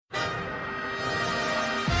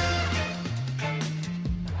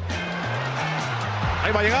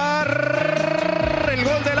Ahí va a llegar el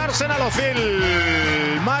gol del Arsenal.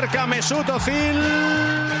 Ozil. Marca Mesut Ozil.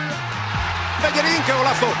 Bellerín, qué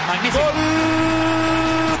golazo. Magnífico. Gol.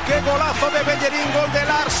 Qué golazo de Bellerín, gol del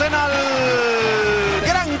Arsenal.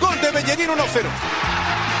 Gran gol de Bellerín, 1-0.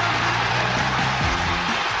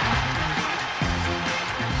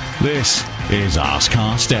 This is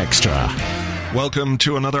Arsecast Extra. Welcome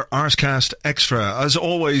to another Arsecast Extra. As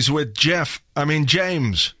always with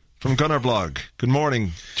James from Gunner Blog. Good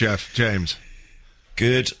morning, James.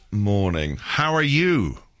 Good morning. How are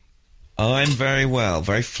you? I'm very well.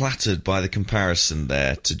 Very flattered by the comparison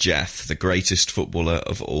there to Jeff, the greatest footballer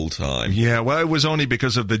of all time. Yeah, well, it was only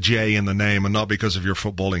because of the J in the name and not because of your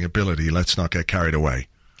footballing ability. Let's not get carried away.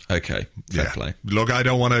 Okay, fair play. Look, I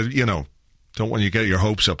don't want to, don't want you to get your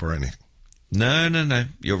hopes up or anything. No.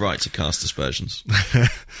 You're right to cast aspersions.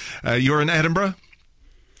 You're in Edinburgh?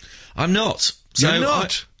 I'm not. You're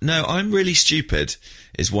not? I'm really stupid,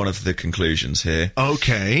 is one of the conclusions here.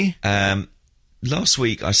 Okay. Last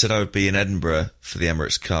week I said I would be in Edinburgh for the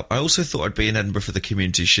Emirates Cup. I also thought I'd be in Edinburgh for the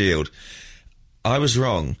Community Shield. I was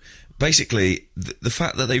wrong. Basically, the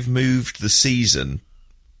fact that they've moved the season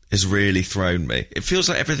has really thrown me. It feels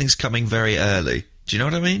like everything's coming very early. Do you know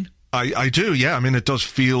what I mean? I do, yeah. I mean, it does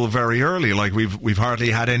feel very early. Like we've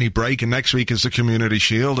hardly had any break, and next week is the Community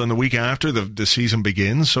Shield, and the week after the season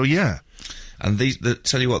begins. So yeah. And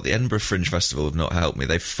tell you what, the Edinburgh Fringe Festival have not helped me.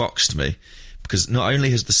 They've foxed me because not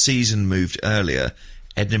only has the season moved earlier,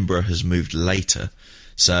 Edinburgh has moved later.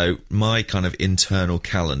 So my kind of internal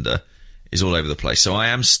calendar is all over the place. So I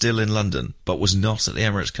am still in London, but was not at the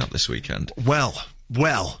Emirates Cup this weekend. Well.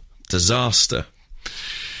 Disaster.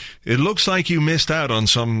 It looks like you missed out on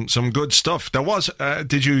some good stuff. There was.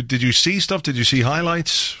 Did you see stuff? Did you see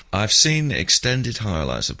highlights? I've seen extended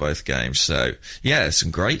highlights of both games. So yeah,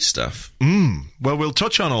 some great stuff. Well, we'll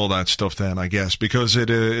touch on all that stuff then, I guess, because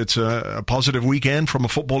it's a positive weekend from a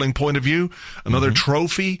footballing point of view. Another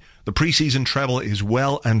trophy. The pre-season treble is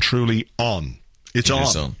well and truly on. It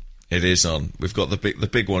is on. We've got the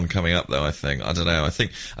big one coming up, though. I think. I don't know. I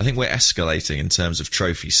think we're escalating in terms of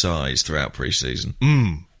trophy size throughout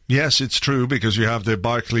pre-season. Yes, it's true, because you have the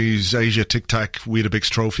Barclays Asia Tic Tac Weetabix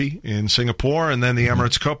Trophy in Singapore, and then the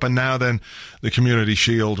Emirates Cup, and now then the Community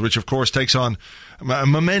Shield, which of course takes on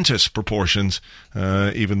momentous proportions,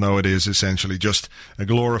 even though it is essentially just a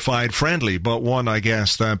glorified friendly, but one, I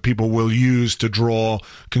guess, that people will use to draw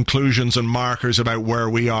conclusions and markers about where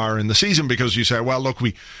we are in the season, because you say, well, look,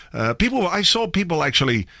 I saw people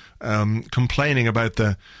actually complaining about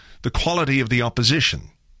the quality of the opposition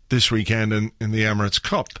this weekend in the Emirates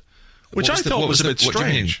Cup, which I thought was a bit strange. What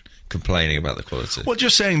do you mean, complaining about the quality? Well,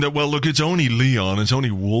 just saying that, well, look, it's only Lyon, it's only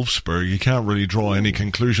Wolfsburg. You can't really draw any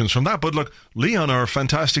conclusions from that. But look, Lyon are a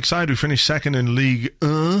fantastic side who finished second in Ligue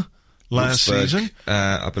 1 last season.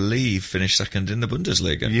 I believe finished second in the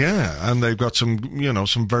Bundesliga. Yeah, and they've got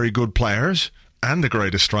some very good players and the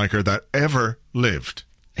greatest striker that ever lived.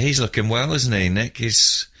 He's looking well, isn't he, Nick?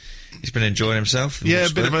 He's been enjoying himself. Yeah, a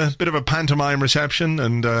bit of a pantomime reception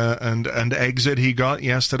and exit he got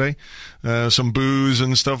yesterday. Some boos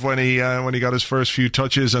and stuff when he got his first few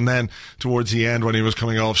touches, and then towards the end when he was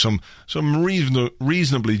coming off, some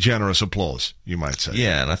reasonably generous applause, you might say.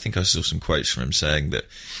 Yeah, and I think I saw some quotes from him saying that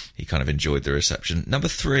he kind of enjoyed the reception. Number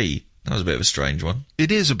 3, that was a bit of a strange one.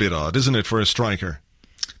 It is a bit odd, isn't it, for a striker?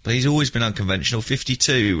 But he's always been unconventional.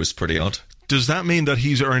 52 was pretty odd. Does that mean that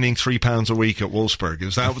he's earning £3 a week at Wolfsburg?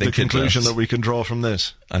 Is that the conclusion that we can draw from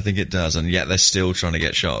this? I think it does, and yet they're still trying to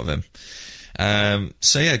get shot of him.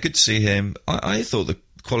 So yeah, good to see him. I thought the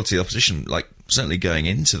quality of the opposition, like certainly going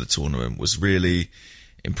into the tournament, was really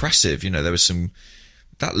impressive. There was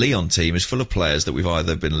that Lyon team is full of players that we've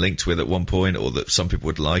either been linked with at one point or that some people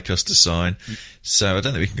would like us to sign. So I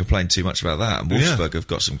don't think we can complain too much about that. And Wolfsburg have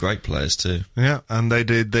got some great players too. Yeah, and they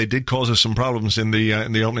did cause us some problems in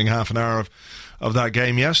the opening half an hour of that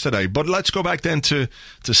game yesterday. But let's go back then to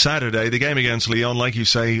Saturday, the game against Lyon, like you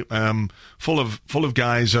say, full of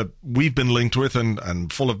guys that we've been linked with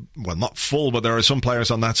and full of, well, not full, but there are some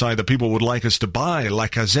players on that side that people would like us to buy,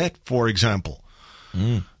 Lacazette, for example.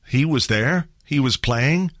 He was there. He was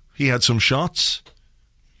playing. He had some shots.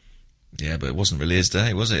 Yeah, but it wasn't really his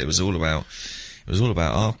day, was it? It was all about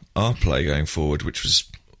our play going forward, which was,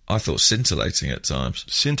 I thought, scintillating at times.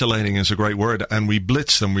 Scintillating is a great word, and we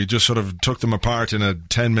blitzed them. We just sort of took them apart in a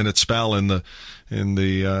 10-minute spell in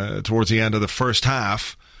the towards the end of the first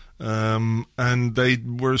half. And they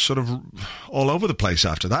were sort of all over the place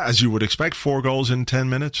after that, as you would expect. 4 goals in 10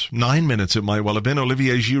 minutes, 9 minutes it might well have been.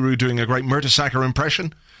 Olivier Giroud doing a great Mertesacker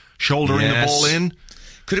impression, shouldering the ball in.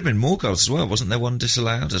 Could have been more goals as well. Wasn't there one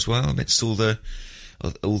disallowed as well amidst all the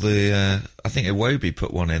all the. I think Iwobi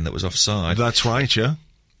put one in that was offside. That's right, yeah.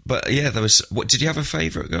 But yeah, there was. What did you have a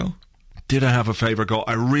favourite goal? Did I have a favourite goal?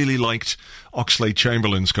 I really liked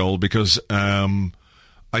Oxlade-Chamberlain's goal because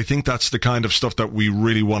I think that's the kind of stuff that we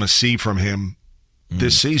really want to see from him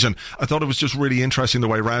this season. I thought it was just really interesting the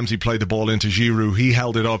way Ramsey played the ball into Giroud. He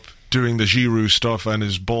held it up doing the Giroud stuff, and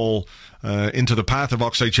his ball into the path of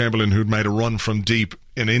Oxlade-Chamberlain, who'd made a run from deep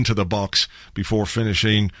and into the box before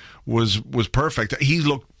finishing, was perfect. He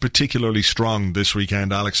looked particularly strong this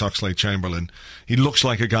weekend, Alex Oxlade-Chamberlain. He looks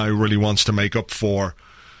like a guy who really wants to make up for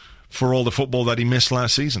all the football that he missed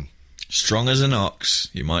last season. Strong as an ox,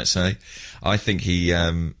 you might say. I think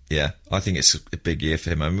I think it's a big year for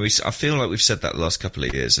him. I mean, I feel like we've said that the last couple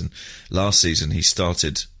of years, and last season he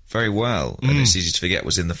started very well, and it's easy to forget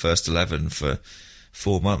was in the first 11 for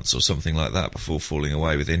 4 months or something like that before falling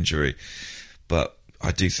away with injury. But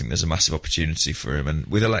I do think there's a massive opportunity for him, and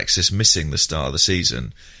with Alexis missing the start of the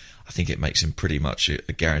season, I think it makes him pretty much a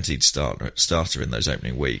guaranteed starter in those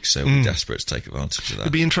opening weeks, so we'll be desperate to take advantage of that.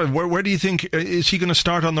 It'd be interesting. Where do you think, is he going to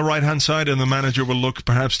start on the right-hand side and the manager will look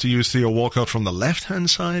perhaps to use Theo Walcott from the left-hand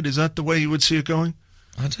side? Is that the way you would see it going?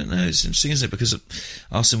 I don't know. It's interesting, isn't it? Because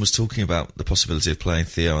Arsene was talking about the possibility of playing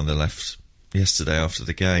Theo on the left yesterday after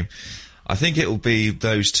the game. I think it will be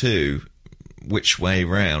those two. Which way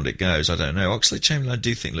round it goes, I don't know. Oxlade-Chamberlain, I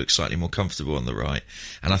do think, looks slightly more comfortable on the right,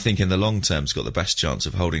 and I think in the long term has got the best chance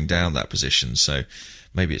of holding down that position, so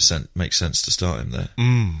maybe it makes sense to start him there.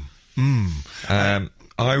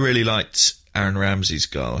 I really liked Aaron Ramsey's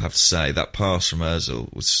goal, I have to say. That pass from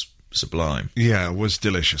Ozil was sublime. Yeah, it was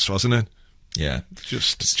delicious, wasn't it? Yeah.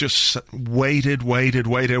 Just waited.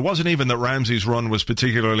 It wasn't even that Ramsey's run was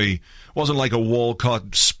particularly, wasn't like a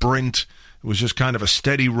Walcott sprint. It was just kind of a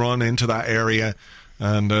steady run into that area,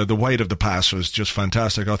 and the weight of the pass was just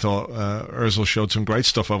fantastic. I thought Ozil showed some great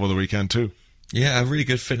stuff over the weekend too. Yeah, a really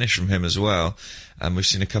good finish from him as well, and we've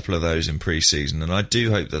seen a couple of those in pre-season, and I do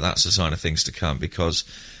hope that that's a sign of things to come, because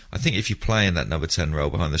I think if you play in that number 10 role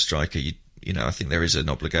behind the striker, you know, I think there is an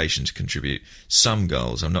obligation to contribute some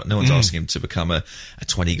goals. No one's asking him to become a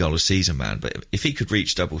 20-goal a season man, but if he could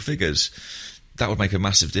reach double figures, that would make a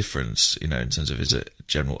massive difference, you know, in terms of his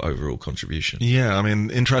general overall contribution. Yeah, I mean,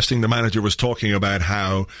 interesting. The manager was talking about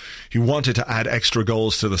how he wanted to add extra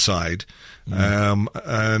goals to the side, and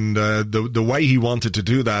the way he wanted to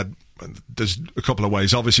do that, there's a couple of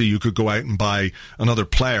ways. Obviously, you could go out and buy another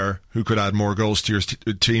player who could add more goals to your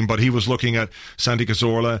team, but he was looking at Santi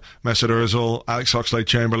Cazorla, Mesut Ozil, Alex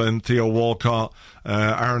Oxlade-Chamberlain, Theo Walcott,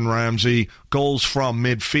 Aaron Ramsey, goals from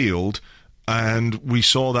midfield. And we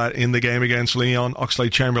saw that in the game against Lyon.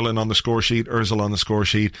 Oxlade-Chamberlain on the score sheet, Ozil on the score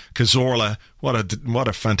sheet, Cazorla. What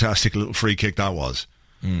a fantastic little free kick that was.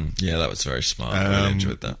 Yeah, that was very smart. I really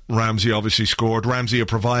enjoyed that. Ramsey obviously scored. Ramsey a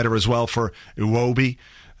provider as well for Iwobi,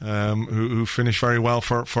 who finished very well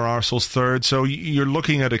for Arsenal's third. So you're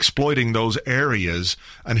looking at exploiting those areas,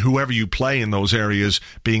 and whoever you play in those areas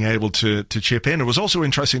being able to chip in. It was also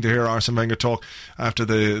interesting to hear Arsene Wenger talk after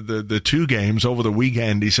the two games over the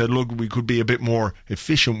weekend. He said, look, we could be a bit more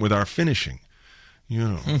efficient with our finishing, you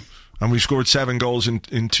know. And we scored 7 goals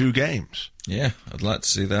in 2 games. Yeah, I'd like to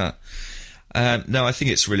see that. No, I think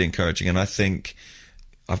it's really encouraging, and I think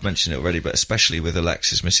I've mentioned it already, but especially with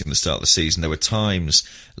Alexis missing the start of the season, there were times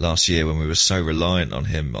last year when we were so reliant on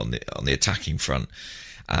him on the attacking front,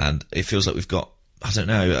 and it feels like we've got, I don't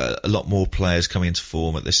know, a lot more players coming into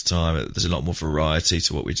form at this time. There's a lot more variety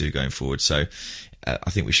to what we do going forward, so I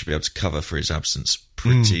think we should be able to cover for his absence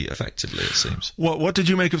pretty effectively, it seems. What did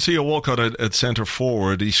you make of Theo Walcott at centre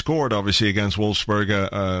forward? He scored, obviously, against Wolfsburg,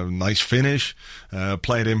 a nice finish,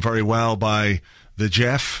 played in very well by the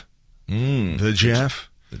Jeff.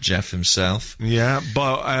 The Jeff himself. Yeah,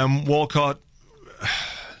 but Walcott,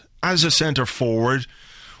 as a centre forward,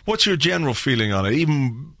 what's your general feeling on it?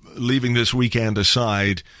 Even leaving this weekend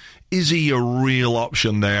aside, is he a real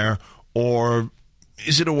option there, or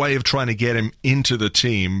is it a way of trying to get him into the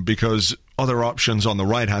team because other options on the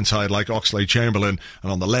right-hand side, like Oxlade-Chamberlain,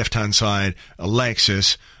 and on the left-hand side,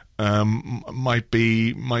 Alexis, might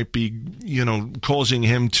be causing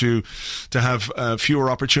him to have fewer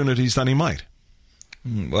opportunities than he might?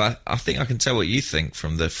 Well, I think I can tell what you think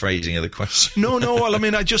from the phrasing of the question. No, well, I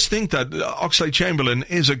mean, I just think that Oxlade-Chamberlain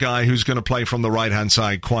is a guy who's going to play from the right-hand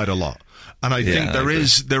side quite a lot. And I think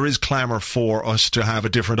there is clamour for us to have a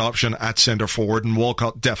different option at centre forward, and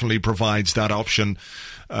Walcott definitely provides that option.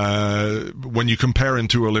 When you compare him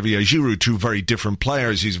to Olivier Giroud, two very different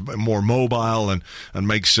players, he's more mobile and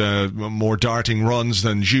makes more darting runs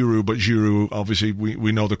than Giroud. But Giroud, obviously,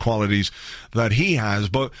 we know the qualities that he has.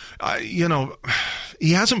 But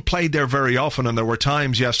he hasn't played there very often, and there were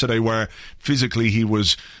times yesterday where physically he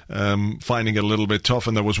was finding it a little bit tough.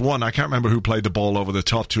 And there was one, I can't remember who played the ball over the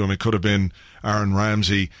top to him. It could have been Aaron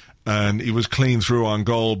Ramsey. And he was clean through on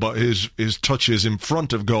goal, but his touches in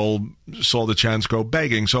front of goal saw the chance go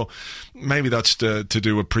begging. So maybe that's to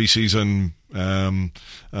do with pre-season and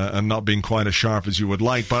not being quite as sharp as you would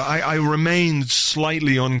like. But I remain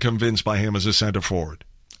slightly unconvinced by him as a centre forward.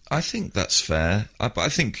 I think that's fair. But I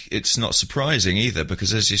think it's not surprising either,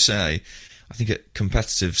 because as you say, I think at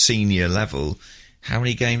competitive senior level, how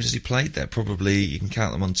many games has he played there? Probably you can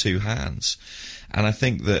count them on two hands. And I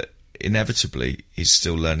think that inevitably he's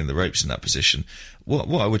still learning the ropes in that position. What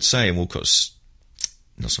I would say in Walcott's,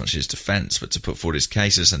 not so much his defence, but to put forward his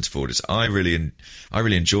case as centre forward, is I really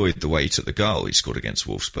enjoyed the way he took the goal he scored against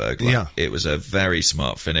Wolfsburg. It was a very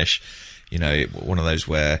smart finish. One of those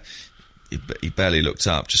where he barely looked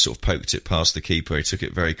up, just sort of poked it past the keeper. He took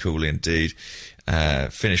it very coolly indeed.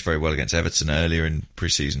 Finished very well against Everton earlier in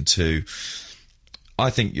pre-season 2. I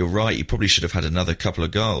think you're right. He probably should have had another couple of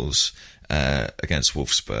goals against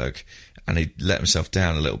Wolfsburg, and he let himself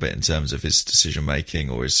down a little bit in terms of his decision making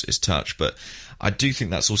or his touch. But I do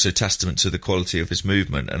think that's also testament to the quality of his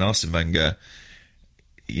movement. And Arsene Wenger,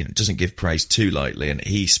 doesn't give praise too lightly, and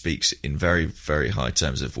he speaks in very, very high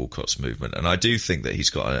terms of Walcott's movement. And I do think that he's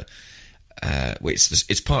got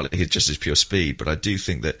it's partly just his pure speed, but I do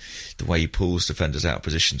think that the way he pulls defenders out of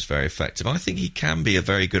position is very effective. I think he can be a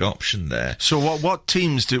very good option there. So what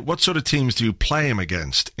sort of teams do you play him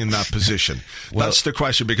against in that position? Well, that's the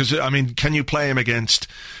question, because can you play him against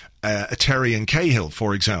Terry and Cahill,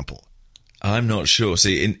 for example? I'm not sure.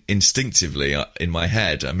 See, instinctively in my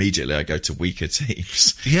head, immediately I go to weaker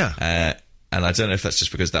teams. Yeah. And I don't know if that's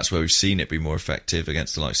just because that's where we've seen it be more effective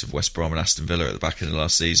against the likes of West Brom and Aston Villa at the back end of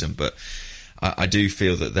last season. But I do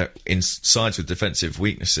feel that they're in sides with defensive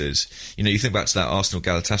weaknesses. You think back to that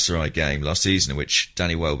Arsenal-Galatasaray game last season in which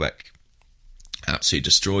Danny Welbeck absolutely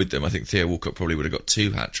destroyed them. I think Theo Walcott probably would have got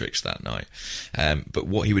 2 hat-tricks that night. But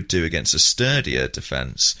what he would do against a sturdier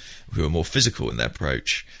defence, who are more physical in their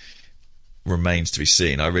approach, remains to be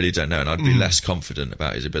seen. I really don't know, and I'd be less confident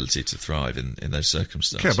about his ability to thrive in those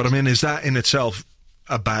circumstances. Okay, but is that in itself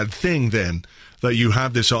a bad thing then, that you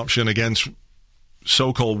have this option against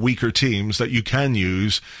so-called weaker teams that you can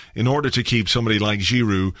use in order to keep somebody like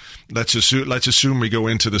Giroud? Let's assume we go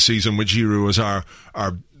into the season with Giroud as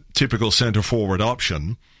our typical centre-forward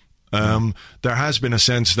option. There has been a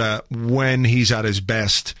sense that when he's at his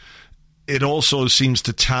best, it also seems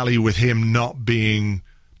to tally with him not being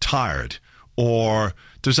tired. Or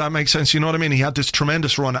does that make sense? You know what I mean? He had this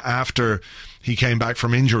tremendous run after he came back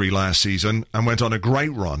from injury last season and went on a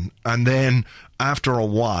great run. And then after a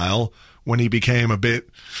while, when he became a bit,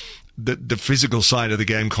 the physical side of the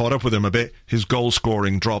game caught up with him a bit, his goal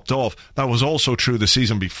scoring dropped off. That was also true the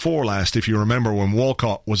season before last, if you remember, when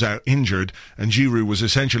Walcott was out injured and Giroud was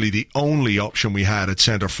essentially the only option we had at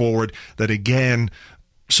centre forward. That again,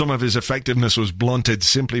 some of his effectiveness was blunted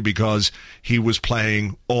simply because he was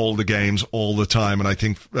playing all the games all the time, and I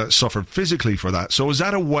think suffered physically for that. So is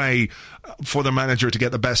that a way for the manager to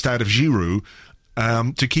get the best out of Giroud,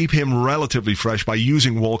 to keep him relatively fresh by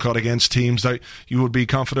using Walcott against teams that you would be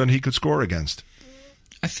confident he could score against?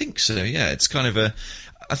 I think so, yeah. It's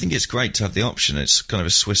I think it's great to have the option. It's kind of a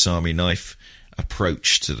Swiss Army knife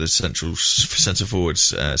approach to the centre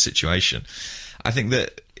forwards situation. I think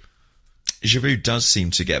that Giroud does seem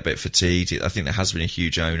to get a bit fatigued. I think there has been a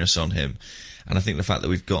huge onus on him. And I think the fact that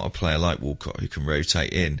we've got a player like Walcott who can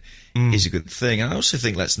rotate in is a good thing. And I also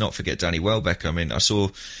think, let's not forget Danny Welbeck. I saw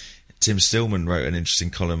Tim Stillman wrote an interesting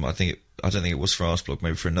column. I don't think it was for Arsblog,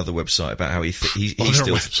 maybe for another website, about how he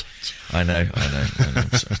still... I know.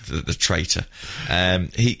 Sorry, the traitor.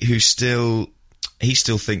 He still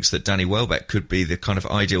thinks that Danny Welbeck could be the kind of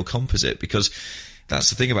ideal composite, because that's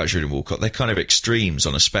the thing about Giroud and Walcott. They're kind of extremes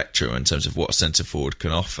on a spectrum in terms of what a centre-forward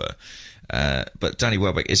can offer. But Danny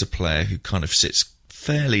Welbeck is a player who kind of sits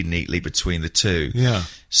fairly neatly between the two. Yeah.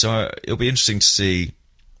 So it'll be interesting to see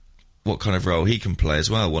what kind of role he can play as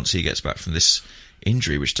well once he gets back from this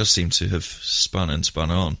injury, which does seem to have spun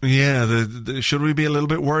on. Yeah, should we be a little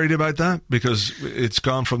bit worried about that? Because it's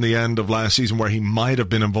gone from the end of last season where he might have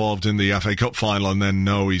been involved in the FA Cup final, and then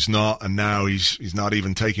no, he's not, and now he's not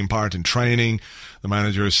even taking part in training. The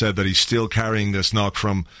manager has said that he's still carrying this knock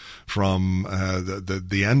from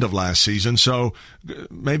the end of last season, so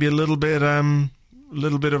maybe a little bit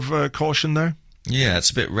of caution there. Yeah, it's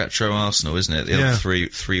a bit retro Arsenal, isn't it? The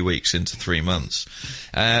old 3 weeks into 3 months.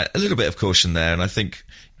 A little bit of caution there, and I think,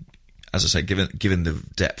 as I say, given the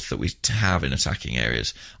depth that we have in attacking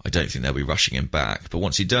areas, I don't think they'll be rushing him back. But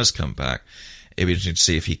once he does come back, it'll be interesting to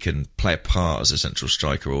see if he can play a part as a central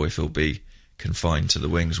striker or if he'll be confined to the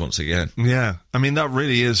wings once again. Yeah, I mean, that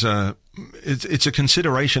really is it's a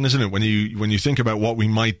consideration, isn't it, when you think about what we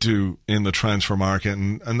might do in the transfer market,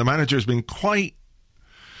 and the manager's been quite,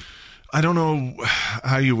 I don't know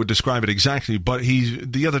how you would describe it exactly, but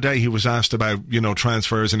the other day he was asked about,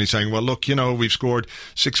 transfers, and he's saying, well, look, we've scored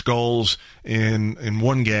 6 goals in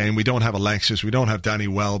one game. We don't have Alexis. We don't have Danny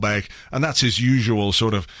Welbeck. And that's his usual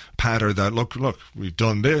sort of patter that, look, we've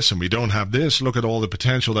done this and we don't have this. Look at all the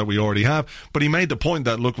potential that we already have. But he made the point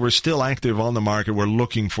that, look, we're still active on the market. We're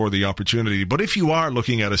looking for the opportunity. But if you are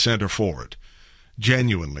looking at a centre forward,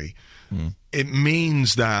 genuinely, it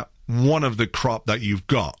means that one of the crop that you've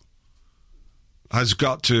got is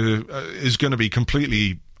going to be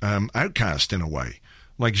completely outcast in a way.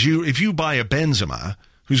 Like if you buy a Benzema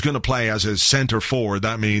who's going to play as a centre forward,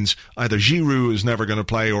 that means either Giroud is never going to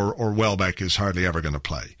play or Welbeck is hardly ever going to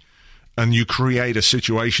play. And you create a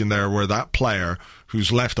situation there where that player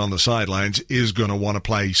who's left on the sidelines is going to want to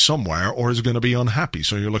play somewhere or is going to be unhappy.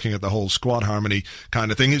 So you're looking at the whole squad harmony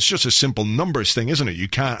kind of thing. It's just a simple numbers thing, isn't it? You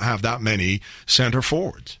can't have that many centre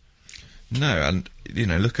forwards. No, and,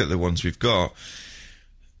 look at the ones we've got.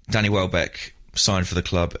 Danny Welbeck signed for the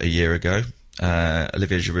club a year ago.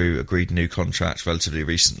 Olivier Giroud agreed a new contract relatively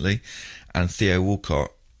recently. And Theo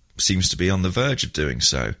Walcott seems to be on the verge of doing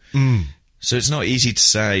so. So it's not easy to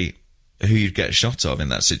say who you'd get a shot of in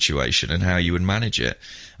that situation and how you would manage it.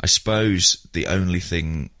 I suppose the only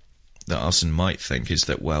thing that Arsene might think is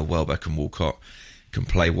that, well, Welbeck and Walcott can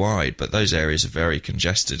play wide, but those areas are very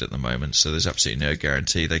congested at the moment, so there's absolutely no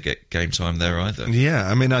guarantee they get game time there either. Yeah,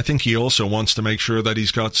 I mean, I think he also wants to make sure that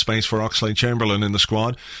he's got space for Oxlade-Chamberlain in the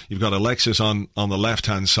squad. You've got Alexis on the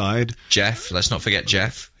left-hand side. Jeff, let's not forget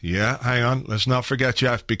Jeff. Yeah, hang on, let's not forget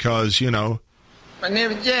Jeff because, My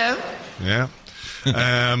name is Jeff. Yeah.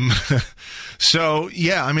 So,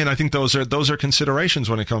 yeah, I mean, I think those are considerations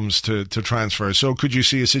when it comes to transfers. So could you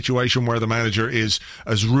see a situation where the manager is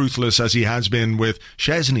as ruthless as he has been with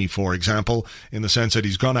Szczesny, for example, in the sense that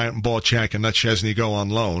he's gone out and bought Cech and let Szczesny go on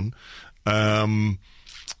loan?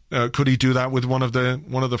 Could he do that with one of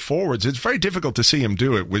the forwards? It's very difficult to see him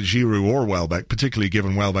do it with Giroud or Welbeck, particularly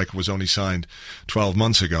given Welbeck was only signed 12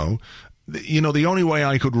 months ago. The only way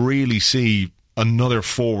I could really see another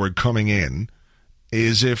forward coming in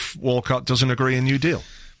is if Walcott doesn't agree a new deal.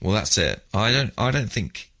 Well, that's it. I don't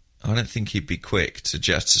think he'd be quick to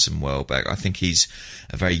jettison Welbeck. I think he's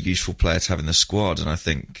a very useful player to have in the squad, and I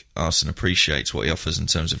think Arsene appreciates what he offers in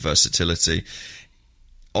terms of versatility.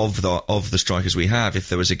 Of the strikers we have, if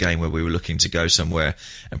there was a game where we were looking to go somewhere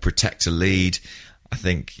and protect a lead, I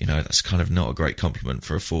think that's kind of not a great compliment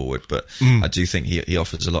for a forward, but I do think he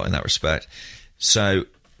offers a lot in that respect. So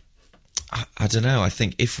I don't know. I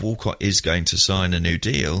think if Walcott is going to sign a new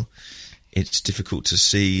deal, it's difficult to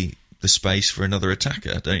see the space for another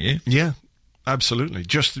attacker, don't you? Yeah, absolutely.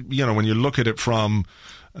 Just, when you look at it from,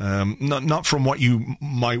 not from what you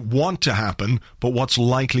might want to happen, but what's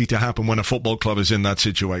likely to happen when a football club is in that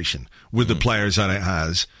situation with the players that it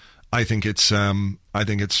has, I think it's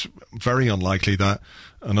very unlikely that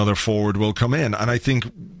another forward will come in. And I think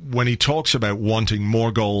when he talks about wanting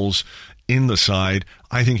more goals in the side,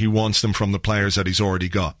 I think he wants them from the players that he's already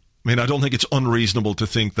got. I mean, I don't think it's unreasonable to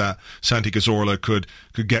think that Santi Cazorla could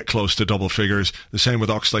get close to double figures. The same with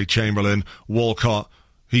Oxlade-Chamberlain. Walcott,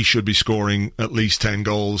 he should be scoring at least 10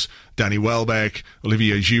 goals. Danny Welbeck,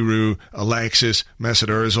 Olivier Giroud, Alexis, Mesut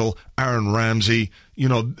Ozil, Aaron Ramsey.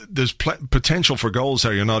 There's potential for goals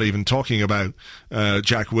there. You're not even talking about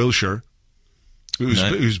Jack Wilshere,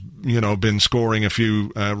 who's been scoring a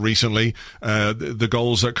few recently. The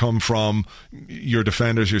goals that come from your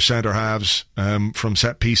defenders, your centre halves, from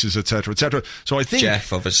set pieces, etc., etc. So I think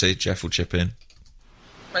Jeff will chip in.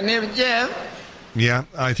 My name is Jeff. Yeah,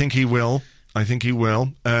 I think he will.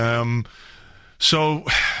 So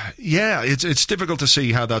yeah, it's difficult to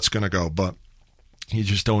see how that's going to go, but you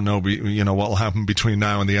just don't know, what will happen between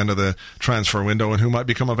now and the end of the transfer window and who might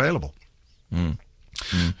become available.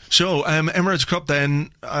 So, Emirates Cup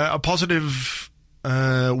then, a positive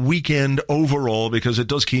weekend overall, because it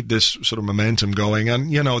does keep this sort of momentum going.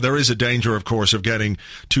 And, there is a danger, of course, of getting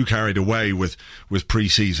too carried away with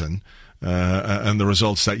pre-season and the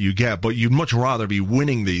results that you get. But you'd much rather be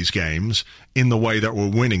winning these games in the way that we're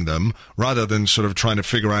winning them, rather than sort of trying to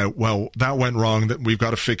figure out, well, that went wrong, that we've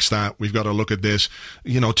got to fix that, we've got to look at this.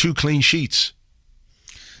 2 clean sheets.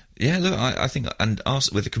 Yeah, look, I think, and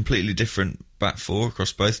with a completely different back four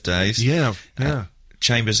across both days. Yeah.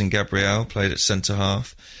 Chambers and Gabriel played at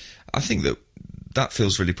centre-half. I think that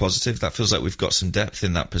feels really positive. That feels like we've got some depth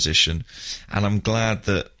in that position. And I'm glad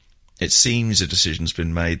that it seems a decision's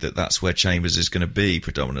been made that that's where Chambers is going to be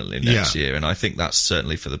predominantly next year. And I think that's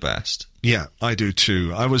certainly for the best. Yeah, I do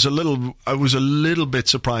too. I was a little bit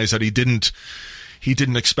surprised that he didn't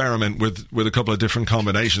experiment with a couple of different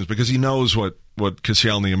combinations, because he knows what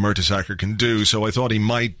Koscielny and Mertesacker can do. So I thought he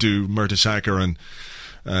might do Mertesacker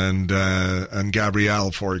and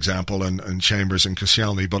Gabriel, for example, and Chambers and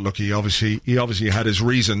Koscielny. But look, he obviously had his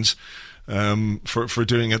reasons for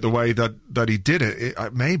doing it the way that he did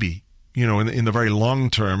it. Maybe, in the very long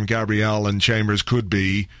term, Gabriel and Chambers could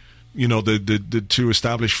be, the 2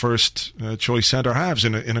 established first choice centre halves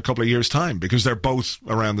in a couple of years' time, because they're both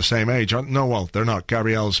around the same age. No, well, they're not.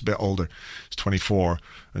 Gabriel's a bit older; he's 24,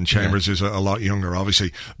 and Chambers is a lot younger,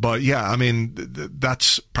 obviously. But yeah, I mean,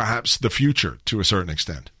 that's perhaps the future to a certain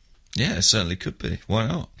extent. Yeah, it certainly could be. Why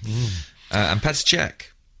not? And Petr Cech,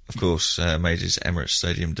 of course, made his Emirates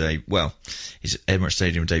Stadium debut. Well, his Emirates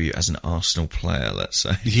Stadium debut as an Arsenal player, let's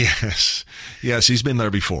say. Yes, he's been there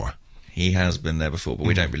before. He has been there before, but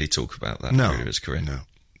we don't really talk about that period of his career.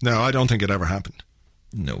 No, I don't think it ever happened.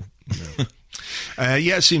 No.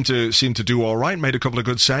 Seemed to do all right. Made a couple of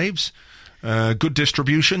good saves. Good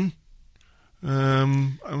distribution. He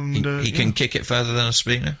can kick it further than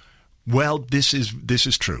Ospina. Well, this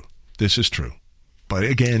is true. This is true. But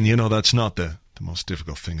again, that's not the most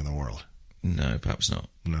difficult thing in the world. No, perhaps not.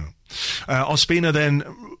 No. Ospina then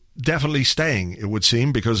definitely staying, it would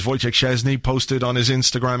seem, because Wojciech Szczesny posted on his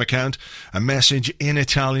Instagram account a message in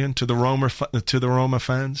Italian to the Roma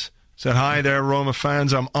fans. Said, "Hi there, Roma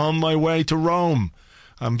fans. I'm on my way to Rome.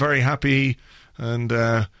 I'm very happy, and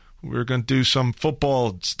we're going to do some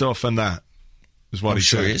football stuff and that." Is what he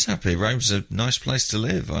said. I'm sure he is happy. Rome's a nice place to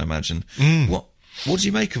live, I imagine. What do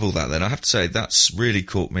you make of all that then? I have to say, that's really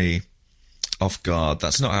caught me off guard.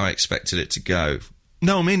 That's not how I expected it to go.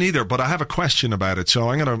 No, me neither. But I have a question about it, so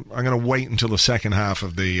I'm gonna wait until the second half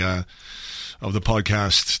of the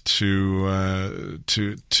podcast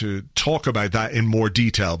to talk about that in more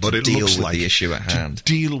detail. But it looks like the issue at hand. To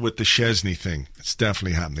deal with the Szczesny thing. It's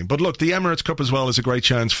definitely happening. But look, the Emirates Cup as well is a great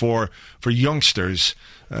chance for youngsters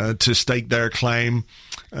to stake their claim.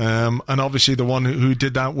 And obviously, the one who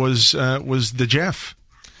did that was the Jeff.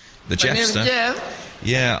 The Jeffster. Jeff.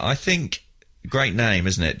 Yeah, I think. Great name,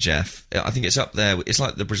 isn't it, Jeff? I think it's up there. It's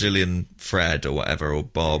like the Brazilian Fred or whatever, or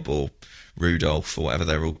Bob or Rudolph or whatever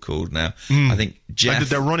they're all called now. I think Jeff...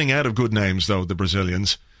 They're running out of good names, though, the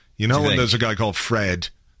Brazilians. When there's a guy called Fred,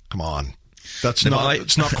 come on. It's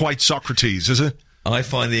not quite Socrates, is it? I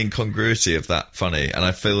find the incongruity of that funny, and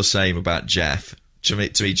I feel the same about Jeff. To me,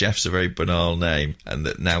 Jeff's a very banal name, and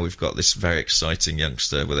that now we've got this very exciting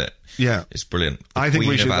youngster with it. Yeah. It's brilliant. I think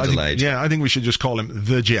we should just call him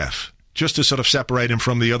the Jeff. Just to sort of separate him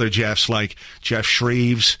from the other Jeffs, like Jeff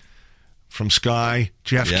Shreves from Sky,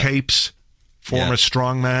 Jeff Capes, former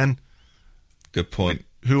strongman. Good point.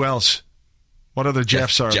 Who else? What other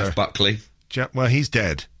Jeffs are there? Jeff Buckley. Well, he's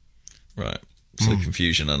dead. Right. So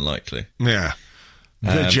confusion unlikely. Yeah.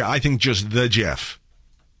 I think just the Jeff.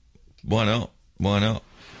 Why not?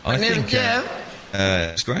 I think Jeff.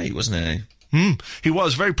 It's great, wasn't he? He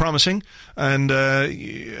was very promising, and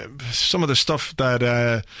some of the stuff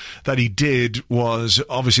that he did was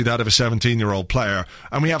obviously that of a 17-year-old player,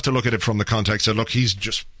 and we have to look at it from the context of, look, he's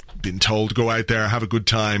just been told to go out there, have a good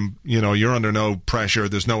time, you're under no pressure,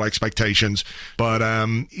 there's no expectations, but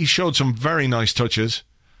he showed some very nice touches,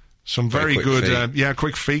 some very good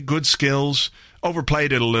quick feet, good skills,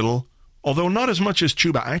 overplayed it a little, although not as much as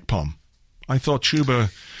Chuba Akpom. I thought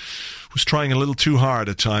Chuba was trying a little too hard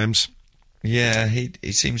at times. Yeah,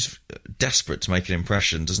 he seems desperate to make an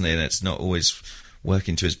impression, doesn't he? And it's not always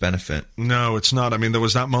working to his benefit. No, it's not. I mean, there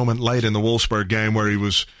was that moment late in the Wolfsburg game where he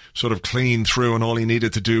was sort of clean through, and all he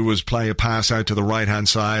needed to do was play a pass out to the right-hand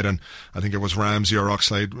side, and I think it was Ramsey or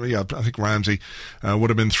Oxlade. Yeah, I think Ramsey would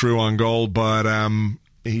have been through on goal, but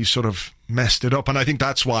he sort of messed it up, and I think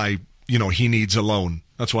that's why, he needs a loan.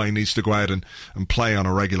 That's why he needs to go out and play on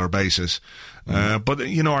a regular basis. But,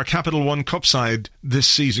 our Capital One Cup side this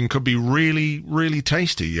season could be really, really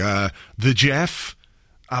tasty. The Jeff,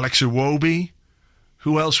 Alex Iwobi,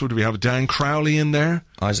 Who else would we have? Dan Crowley in there.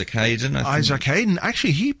 Isaac Hayden, I think. Isaac Hayden.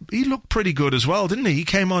 Actually, he looked pretty good as well, didn't he? He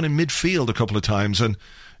came on in midfield a couple of times. And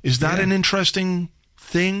is that an interesting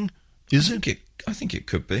thing? I think it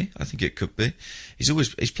could be.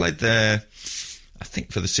 He's played there, I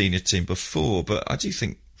think, for the senior team before, but I do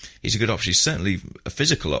think he's a good option. He's certainly a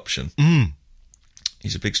physical option.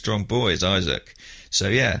 He's a big, strong boy, is Isaac. So,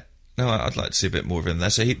 yeah. No, I'd like to see a bit more of him there.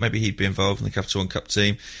 So maybe he'd be involved in the Capital One Cup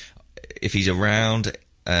team. If he's around,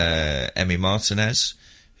 Emi Martinez,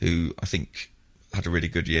 who I think had a really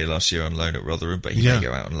good year last year on loan at Rotherham, but he may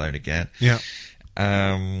go out on loan again. Yeah.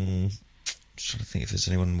 Just trying to think if there's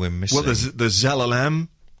anyone we're missing. Well, there's Zelalem,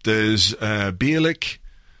 there's Bielik,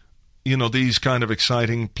 these kind of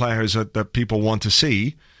exciting players that people want to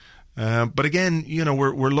see. But again,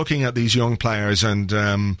 we're looking at these young players,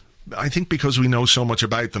 and I think because we know so much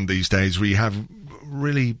about them these days, we have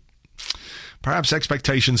really perhaps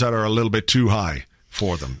expectations that are a little bit too high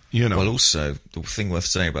for them. Well, also, the thing worth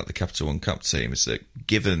saying about the Capital One Cup team is that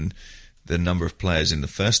given the number of players in the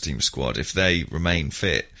first team squad, if they remain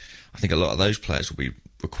fit, I think a lot of those players will be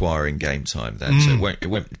requiring game time then. So it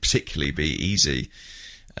won't particularly be easy.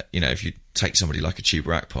 If you take somebody like a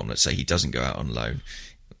Chuba Akpom, let's say he doesn't go out on loan,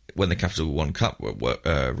 when the Capital One Cup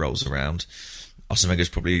rolls around, Arsene Wenger's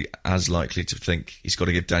probably as likely to think he's got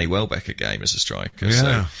to give Danny Welbeck a game as a striker.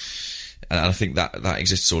 Yeah. And I think that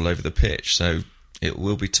exists all over the pitch. So it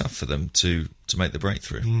will be tough for them to make the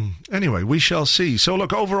breakthrough. Anyway, we shall see. So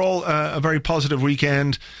look, overall, a very positive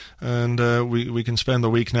weekend, and we can spend the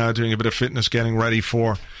week now doing a bit of fitness, getting ready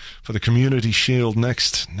for the Community Shield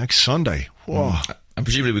next Sunday. Whoa. And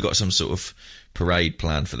presumably we've got some sort of parade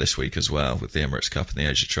planned for this week as well, with the Emirates Cup and the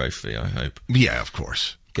Asia Trophy, I hope. Yeah, of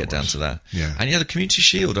course. Get down to that. Yeah. And the Community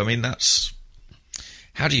Shield, I mean, that's...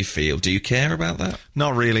 How do you feel? Do you care about that?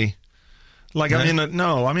 Not really.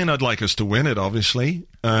 No? I'd like us to win it, obviously.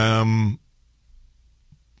 And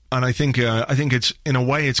I think it's, in a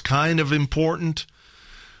way, it's kind of important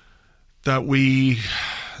that we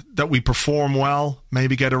perform well,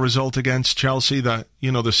 maybe get a result against Chelsea, that,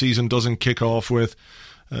 the season doesn't kick off with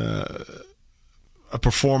a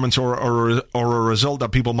performance or a result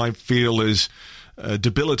that people might feel is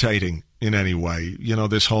debilitating in any way.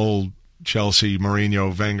 This whole Chelsea,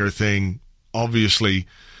 Mourinho, Wenger thing, obviously,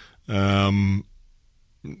 it's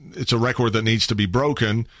a record that needs to be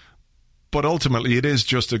broken, but ultimately it is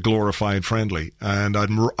just a glorified friendly, and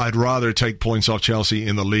I'd rather take points off Chelsea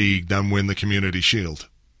in the league than win the Community Shield.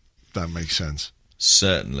 That makes sense.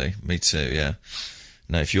 Certainly, me too, yeah.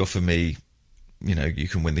 No, if you offer me, you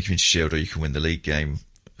can win the Community Shield or you can win the league game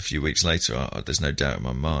a few weeks later, there's no doubt in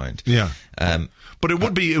my mind. Yeah. But it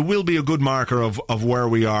will be a good marker of where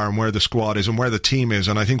we are and where the squad is and where the team is.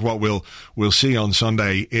 And I think what we'll see on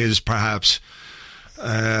Sunday is perhaps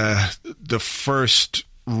the first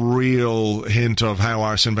real hint of how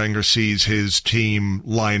Arsene Wenger sees his team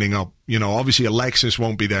lining up. Obviously Alexis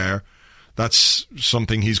won't be there. That's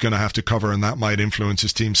something he's going to have to cover, and that might influence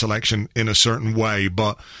his team selection in a certain way.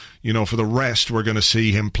 But, for the rest, we're going to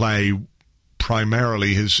see him play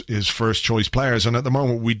primarily his first choice players. And at the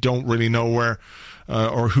moment, we don't really know where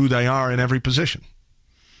or who they are in every position.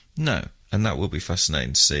 No, and that will be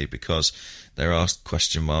fascinating to see, because there are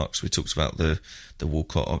question marks. We talked about the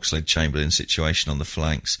Walcott, Oxlade-Chamberlain situation on the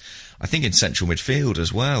flanks. I think in central midfield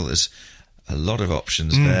as well, there's a lot of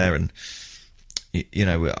options there, and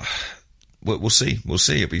we'll see.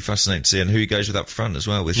 It'll be fascinating to see, and who he goes with up front as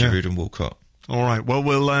well, with Giroud and Walcott. All right. Well,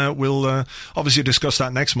 we'll obviously discuss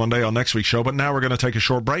that next Monday on next week's show. But now we're going to take a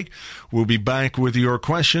short break. We'll be back with your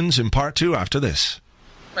questions in part 2 after this.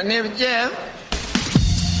 My name is Jim.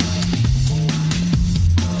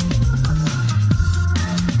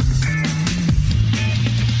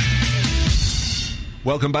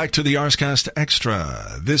 Welcome back to the Arsecast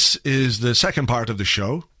Extra. This is the second part of the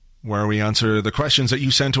show, where we answer the questions that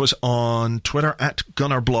you sent to us on Twitter at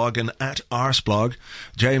GunnarBlog and at Arsblog.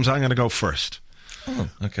 James, I'm going to go first. Oh,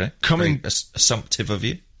 okay. Very assumptive of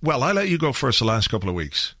you. Well, I let you go first the last couple of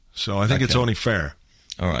weeks, so I think it's only fair.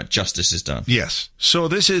 All right, justice is done. Yes. So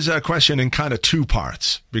this is a question in kind of 2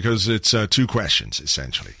 parts, because it's 2 questions,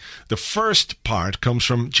 essentially. The first part comes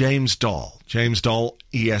from James Dahl. James Dahl,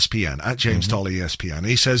 ESPN, at James Dahl, ESPN.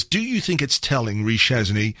 He says, do you think it's telling, Rhys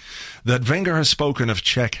Szczesny, that Wenger has spoken of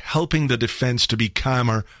Cech helping the defence to be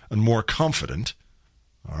calmer and more confident?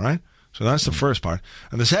 All right. So that's the first part.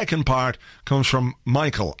 And the second part comes from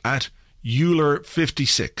Michael at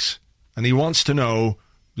Euler56. And he wants to know,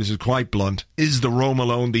 this is quite blunt, is the Rome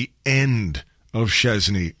alone the end of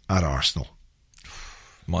Szczesny at Arsenal?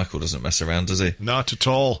 Michael doesn't mess around, does he? Not at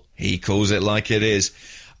all. He calls it like it is.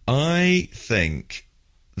 I think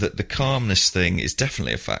that the calmness thing is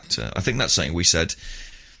definitely a factor. I think that's something we said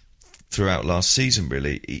throughout last season,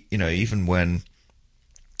 really. You know, even when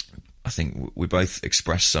I think we both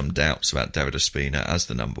expressed some doubts about David Ospina as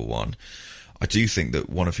the number one, I do think that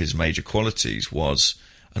one of his major qualities was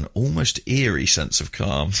an almost eerie sense of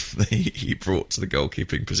calm that he brought to the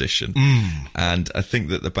goalkeeping position. And I think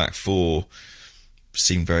that the back four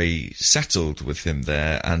seemed very settled with him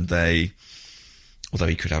there, and they, although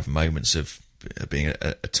he could have moments of being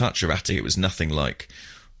a touch erratic, it was nothing like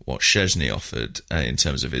what Szczesny offered in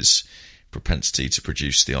terms of his propensity to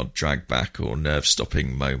produce the odd drag back or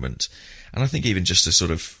nerve-stopping moment. And I think even just a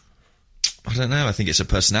sort of, I don't know, I think it's a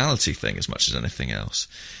personality thing as much as anything else.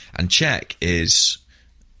 And Cech is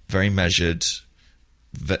very measured,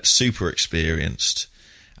 super experienced,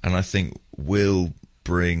 and I think will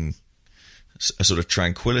bring a sort of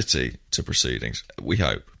tranquility to proceedings, we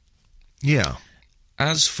hope. Yeah.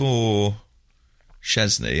 As for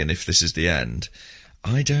Szczesny, and if this is the end,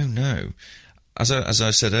 I don't know. As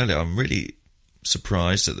I said earlier, I'm really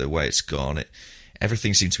surprised at the way it's gone.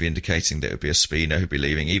 Everything seemed to be indicating that it would be Ospina who'd be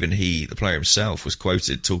leaving. Even he, the player himself, was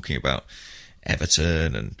quoted talking about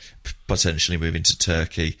Everton and potentially moving to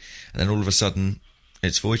Turkey. And then all of a sudden,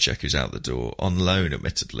 it's Wojciech who's out the door, on loan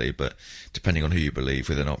admittedly, but depending on who you believe,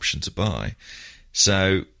 with an option to buy.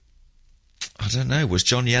 So, I don't know, was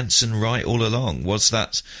John Jensen right all along? Was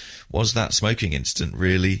that smoking incident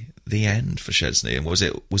really the end for Szczesny? And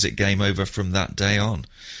was it game over from that day on?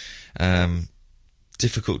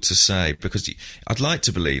 Difficult to say, because I'd like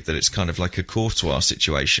to believe that it's kind of like a Courtois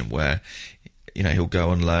situation where, you know, he'll go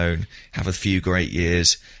on loan, have a few great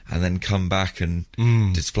years, and then come back and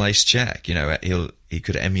displace Cech. You know, he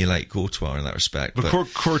could emulate Courtois in that respect. But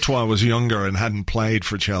Courtois was younger and hadn't played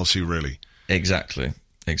for Chelsea, really. Exactly.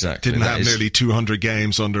 Didn't have nearly 200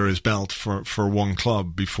 games under his belt for one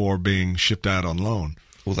club before being shipped out on loan.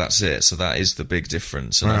 Well, that's it. So that is the big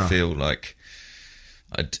difference. And I feel like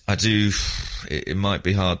I do. It might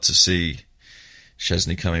be hard to see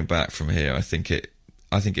Szczesny coming back from here. I think it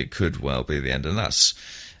could well be the end, and that's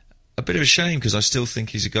a bit of a shame because I still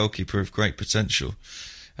think he's a goalkeeper of great potential.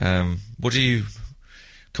 What do you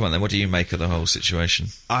make of the whole situation?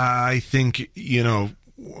 I think, you know,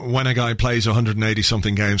 when a guy plays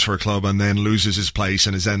 180-something games for a club and then loses his place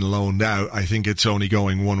and is then loaned out, I think it's only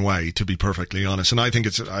going one way, to be perfectly honest. And I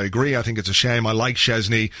agree, I think it's a shame. I like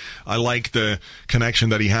Szczesny. I like the connection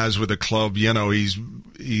that he has with the club. You know, he's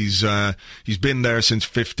been there since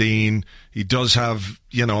 15. He does have,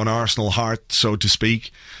 you know, an Arsenal heart, so to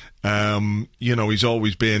speak. You know, he's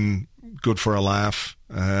always been good for a laugh.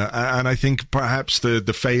 And I think perhaps the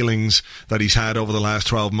failings that he's had over the last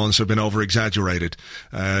 12 months have been over-exaggerated.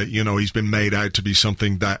 You know, he's been made out to be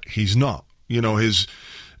something that he's not. You know, his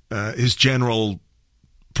general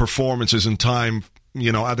performances and time,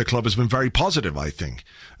 you know, at the club has been very positive, I think.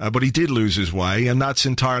 But he did lose his way, and that's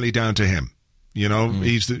entirely down to him. You know,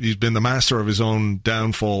 he's been the master of his own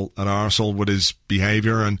downfall at Arsenal with his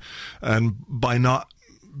behaviour and by not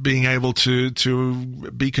being able to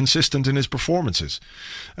be consistent in his performances.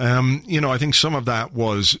 You know, I think some of that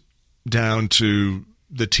was down to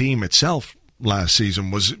the team itself last season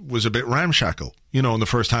was a bit ramshackle, you know, in the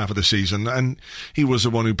first half of the season, and he was the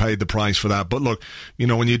one who paid the price for that. But look, you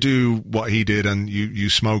know, when you do what he did and you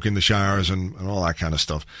smoke in the showers and all that kind of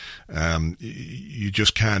stuff, you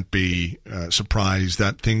just can't be surprised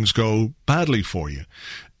that things go badly for you.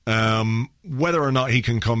 Whether or not he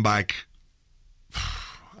can come back,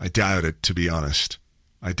 I doubt it, to be honest.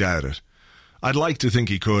 I doubt it. I'd like to think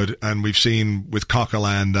he could, and we've seen with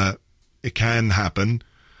Coquelin that it can happen,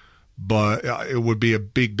 but it would be a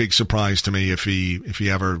big, big surprise to me if he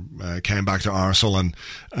ever came back to Arsenal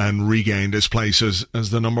and regained his place as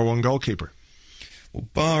the number one goalkeeper. Well,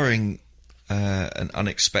 barring an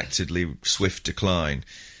unexpectedly swift decline,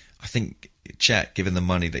 I think Cech, given the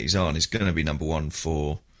money that he's on, is going to be number one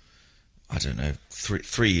for, I don't know,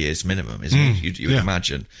 3 years minimum, isn't it? You would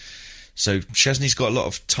imagine. So Szczesny's got a lot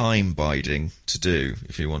of time biding to do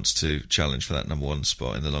if he wants to challenge for that number one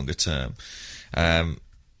spot in the longer term.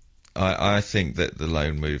 I think that the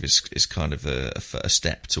loan move is kind of a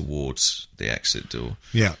step towards the exit door.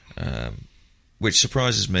 Yeah. Which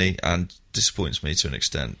surprises me and disappoints me to an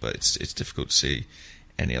extent, but it's difficult to see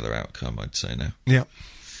any other outcome, I'd say now.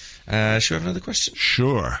 Yeah. Should we have another question?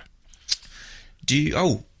 Sure.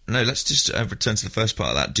 No, let's just return to the first part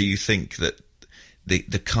of that. Do you think that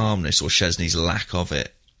the calmness or Szczesny's lack of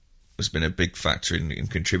it has been a big factor in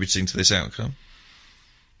contributing to this outcome?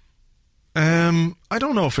 I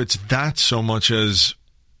don't know if it's that so much as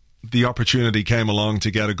the opportunity came along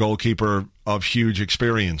to get a goalkeeper of huge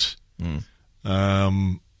experience. You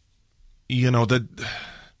know, that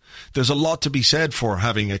there's a lot to be said for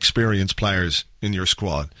having experienced players in your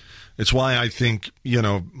squad. It's why I think,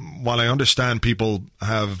 while I understand people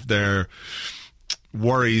have their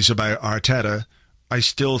worries about Arteta, I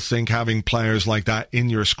still think having players like that in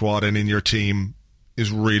your squad and in your team is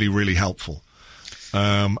really, really helpful.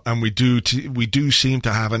 And we do seem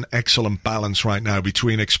to have an excellent balance right now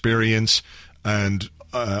between experience and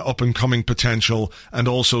up-and-coming potential, and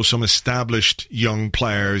also some established young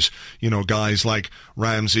players, guys like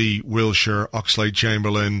Ramsey, Wilshere,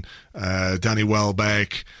 Oxlade-Chamberlain, Danny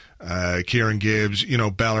Welbeck, Kieran Gibbs,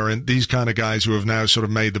 Bellerin, these kind of guys who have now sort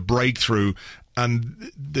of made the breakthrough.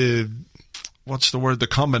 And the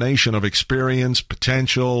combination of experience,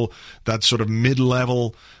 potential, that sort of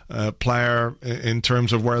mid-level player in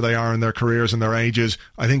terms of where they are in their careers and their ages,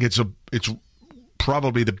 I think it's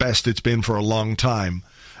probably the best it's been for a long time.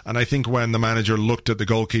 And I think when the manager looked at the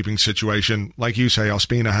goalkeeping situation, like you say,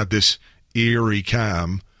 Ospina had this eerie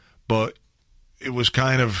calm, but it was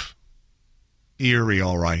kind of eerie,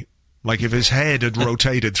 all right. Like if his head had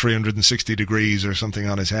rotated 360 degrees or something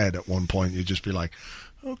on his head at one point, you'd just be like,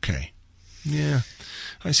 okay, yeah,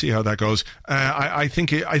 I see how that goes. I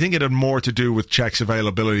think it had more to do with Cech's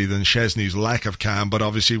availability than Szczesny's lack of calm. But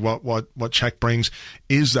obviously, what Cech brings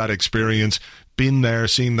is that experience, been there,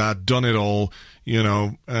 seen that, done it all,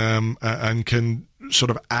 and can sort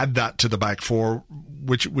of add that to the back four,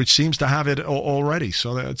 which seems to have it already.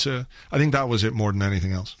 So I think that was it more than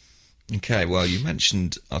anything else. Okay, well, you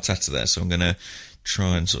mentioned Arteta there, so I'm going to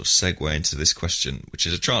try and sort of segue into this question, which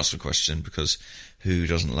is a transfer question, because who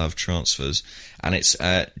doesn't love transfers? And it's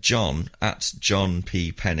John, at John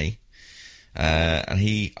P. Penny, and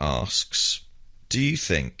he asks, do you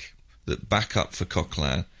think that backup for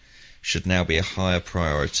Coquelin should now be a higher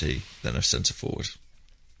priority than a centre-forward?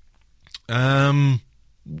 Well,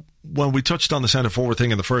 we touched on the centre-forward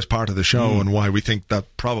thing in the first part of the show and why we think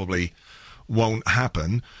that probably won't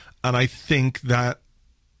happen. And I think that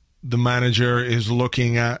the manager is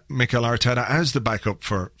looking at Mikel Arteta as the backup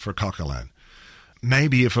for Coquelin.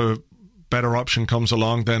 Maybe if a better option comes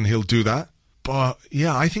along, then he'll do that. But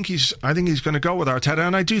yeah, I think he's going to go with Arteta.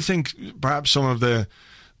 And I do think perhaps some of the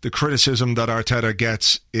criticism that Arteta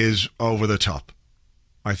gets is over the top.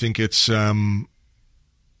 I think it's I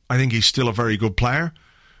think he's still a very good player.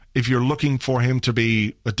 If you're looking for him to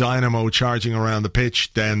be a dynamo charging around the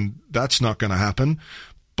pitch, then that's not going to happen.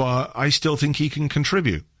 But I still think he can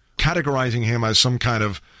contribute. Categorizing him as some kind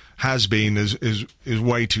of has-been is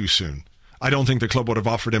way too soon. I don't think the club would have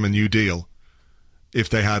offered him a new deal if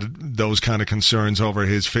they had those kind of concerns over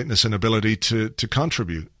his fitness and ability to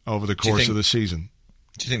contribute over the course of the season.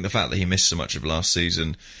 Do you think the fact that he missed so much of last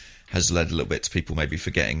season has led a little bit to people maybe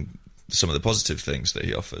forgetting some of the positive things that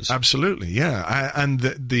he offers? Absolutely, yeah. And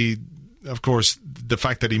of course, the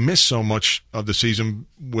fact that he missed so much of the season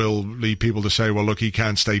will lead people to say, well, look, he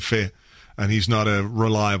can't stay fit and he's not a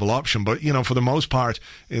reliable option. But, for the most part,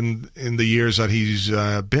 in the years that he's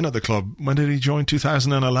been at the club, when did he join?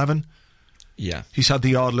 2011? Yeah. He's had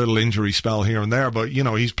the odd little injury spell here and there, but,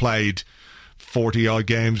 he's played 40-odd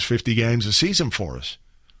games, 50 games a season for us.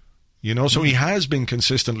 So he has been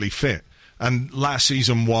consistently fit. And last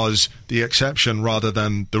season was the exception rather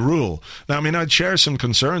than the rule. Now, I'd share some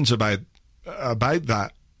concerns about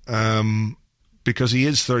that because he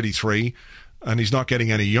is 33 and he's not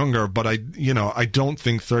getting any younger. But I don't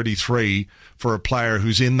think 33 for a player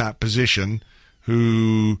who's in that position,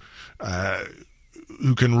 who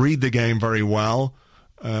can read the game very well,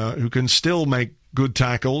 who can still make good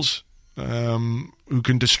tackles, who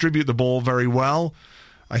can distribute the ball very well.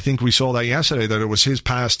 I think we saw that yesterday, that it was his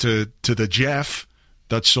pass to the Jeff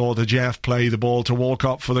that saw the Jeff play the ball to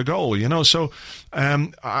Walcott for the goal, So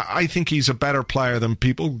I think he's a better player than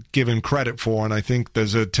people give him credit for, and I think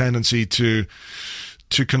there's a tendency to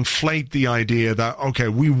conflate the idea that, okay,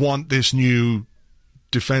 we want this new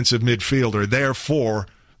defensive midfielder, therefore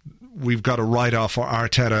we've got to write off for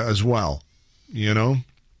Arteta as well,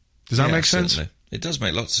 Does that make sense? Certainly. It does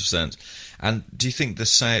make lots of sense. And do you think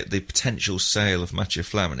the potential sale of Mathieu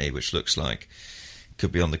Flamini, which looks like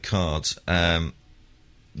could be on the cards,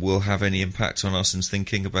 will have any impact on Arsenal's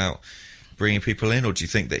thinking about bringing people in? Or do you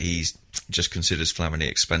think that he just considers Flamini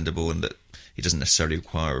expendable and that he doesn't necessarily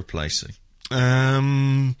require replacing?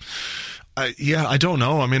 I don't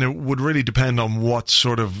know. It would really depend on what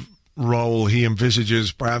sort of role he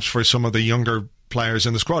envisages, perhaps for some of the younger players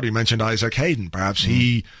in the squad. You mentioned Isaac Hayden. Perhaps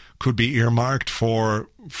he could be earmarked for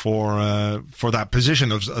that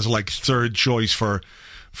position as like third choice for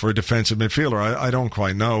a defensive midfielder. I don't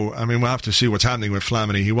quite know. We'll have to see what's happening with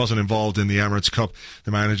Flamini. He wasn't involved in the Emirates Cup.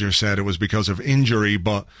 The manager said it was because of injury,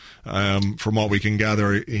 but from what we can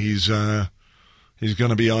gather, he's he's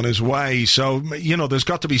going to be on his way. So, there's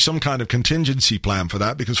got to be some kind of contingency plan for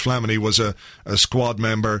that, because Flamini was a squad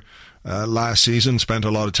member last season, spent a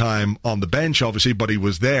lot of time on the bench, obviously, but he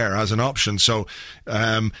was there as an option. So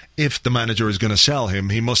if the manager is going to sell him,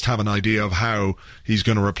 he must have an idea of how he's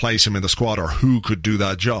going to replace him in the squad, or who could do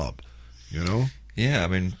that job, Yeah, I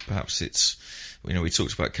mean, perhaps it's, we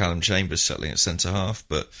talked about Callum Chambers settling at centre-half,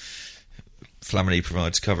 but Flamini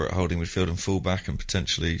provides cover at holding midfield and full-back, and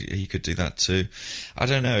potentially he could do that too. I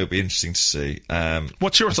don't know, it'll be interesting to see.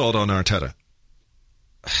 What's your thought on Arteta?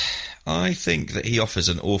 I think that he offers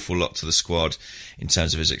an awful lot to the squad in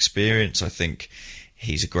terms of his experience. I think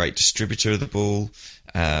he's a great distributor of the ball.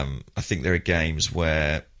 I think there are games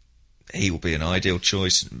where he will be an ideal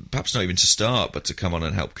choice, perhaps not even to start, but to come on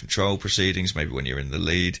and help control proceedings, maybe when you're in the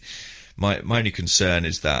lead. My only concern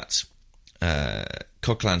is that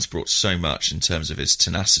Coquelin's brought so much in terms of his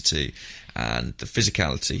tenacity and the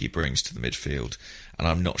physicality he brings to the midfield, and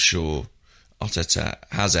I'm not sure Arteta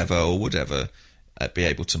has ever or would ever be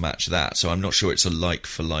able to match that. So I'm not sure it's a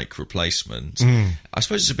like-for-like replacement. I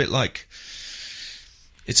suppose it's a bit like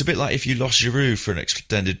if you lost Giroud for an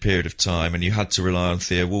extended period of time and you had to rely on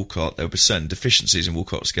Theo Walcott. There would be certain deficiencies in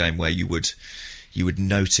Walcott's game where you would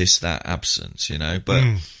notice that absence, But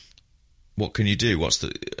what can you do?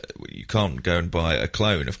 You can't go and buy a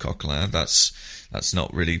clone of Coquelin. That's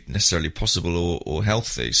not really necessarily possible or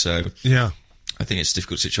healthy. So yeah, I think it's a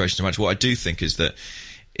difficult situation to manage. What I do think is that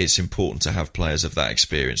it's important to have players of that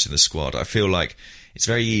experience in the squad. I feel like it's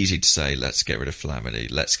very easy to say, let's get rid of Flamini,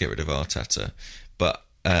 let's get rid of Arteta. But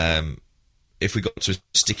if we got to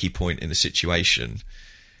a sticky point in the situation,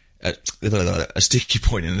 a sticky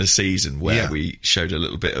point in the season where we showed a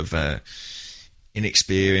little bit of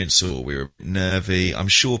inexperience or we were nervy, I'm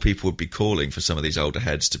sure people would be calling for some of these older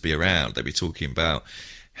heads to be around. They'd be talking about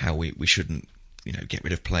how we shouldn't get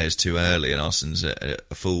rid of players too early, and Arsenal's a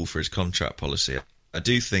fool for his contract policy. I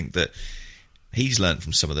do think that he's learned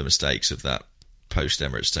from some of the mistakes of that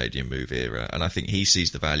post-Emirates Stadium move era, and I think he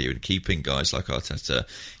sees the value in keeping guys like Arteta,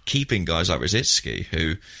 keeping guys like Rosicky,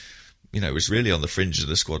 who was really on the fringe of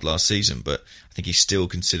the squad last season, but I think he still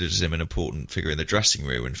considers him an important figure in the dressing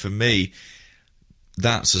room. And for me,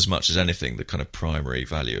 that's as much as anything the kind of primary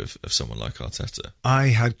value of someone like Arteta. I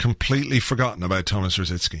had completely forgotten about Thomas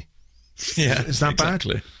Rosicky. Yeah, is that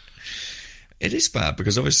exactly bad? It is bad,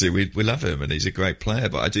 because obviously we love him and he's a great player,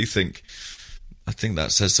 but I think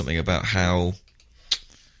that says something about how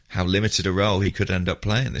limited a role he could end up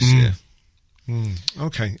playing this year.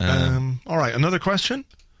 Okay. All right, another question?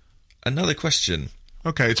 Another question.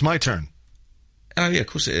 Okay, it's my turn. Oh, yeah, of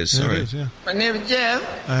course it is. Sorry. It is, yeah. My name is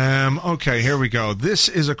Jeff. Okay, here we go. This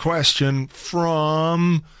is a question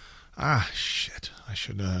from... shit. I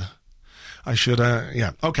should,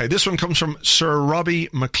 yeah. Okay, this one comes from Sir Robbie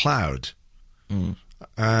McLeod.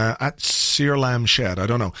 At Sear Lamb Shed, I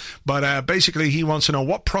don't know. But basically he wants to know,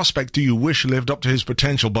 what prospect do you wish lived up to his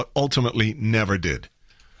potential but ultimately never did?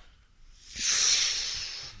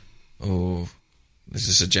 Oh, this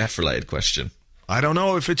is a Jeff-related question. I don't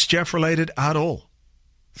know if it's Jeff-related at all.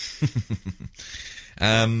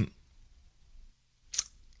 Well,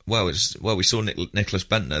 we saw Nicholas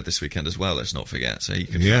Bentner this weekend as well, let's not forget, so you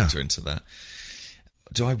can factor into that.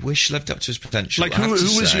 Do I wish lived up to his potential? Like,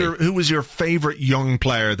 who was your favourite young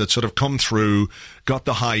player that sort of come through, got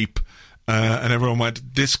the hype, and everyone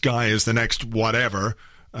went, this guy is the next whatever,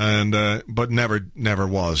 and but never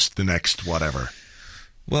was the next whatever?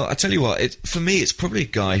 Well, I tell you what, for me, it's probably a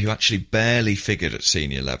guy who actually barely figured at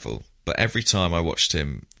senior level, but every time I watched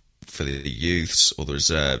him for the youths or the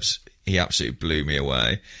reserves, he absolutely blew me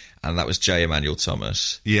away, and that was J. Emmanuel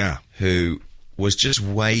Thomas. Yeah. Who was just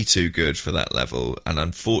way too good for that level, and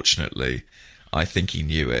unfortunately I think he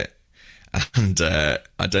knew it, and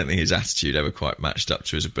I don't think his attitude ever quite matched up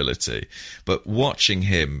to his ability. But watching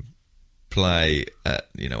him play at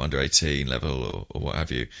under 18 level or what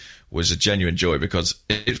have you was a genuine joy, because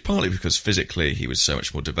it's partly because physically he was so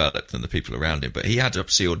much more developed than the people around him, but he had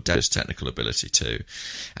obviously audacious technical ability too.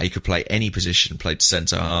 He could play any position, played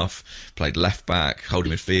centre half, played left back,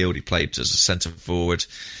 holding midfield, he played as a centre forward,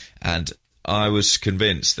 and I was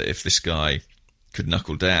convinced that if this guy could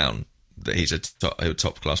knuckle down, that he's a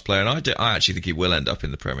top class player. And I actually think he will end up in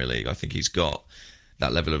the Premier League. I think he's got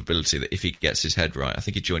that level of ability that if he gets his head right, I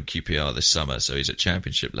think he joined QPR this summer, so he's at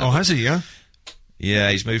Championship level. Oh, has he, yeah? Yeah,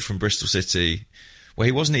 he's moved from Bristol City. Well,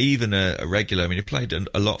 he wasn't even a regular. I mean, he played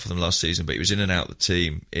a lot for them last season, but he was in and out of the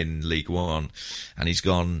team in League One, and he's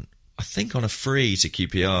gone, I think, on a free to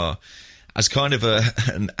QPR, as kind of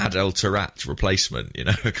an Adel Taarabt replacement,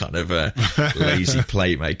 a kind of a lazy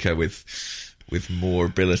playmaker with with more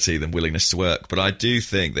ability than willingness to work. But I do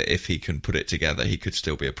think that if he can put it together, he could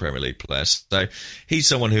still be a Premier League player. So he's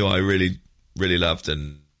someone who I really, really loved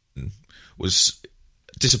and was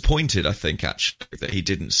disappointed, I think, actually, that he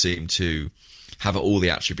didn't seem to have all the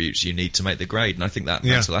attributes you need to make the grade. And I think that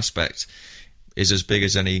mental aspect is as big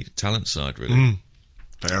as any talent side, really.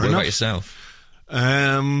 Fair what enough. about yourself?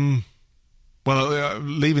 Well,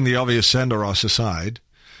 leaving the obvious Senderos aside,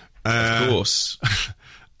 Of course.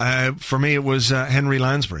 for me it was Henry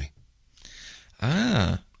Lansbury.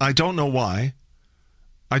 Ah. I don't know why.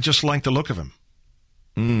 I just liked the look of him.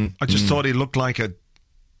 I just thought he looked like a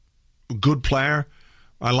good player.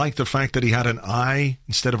 I liked the fact that he had an I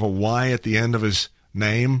instead of a Y at the end of his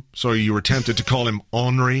name, so you were tempted to call him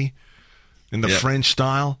Henri in the French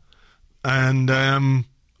style. And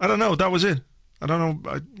I don't know, that was it. I don't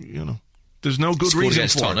know, there's no good Scored reason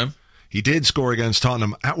against for Tottenham. it. He did score against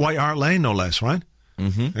Tottenham at White Hart Lane, no less, right?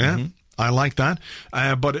 I like that.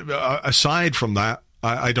 But aside from that,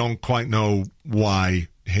 I don't quite know why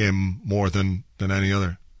him more than any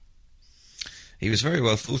other. He was very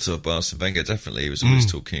well thought of by Arsene Wenger, definitely. He was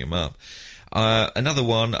always talking him up. Another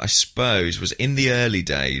one, I suppose, was in the early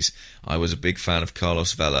days, I was a big fan of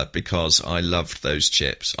Carlos Vela because I loved those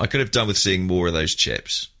chips. I could have done with seeing more of those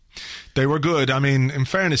chips. They were good. I mean, in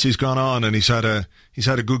fairness, he's gone on and he's had a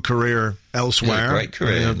good career elsewhere. Yeah, great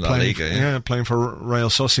career in La Liga. Playing for Real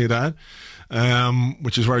Sociedad,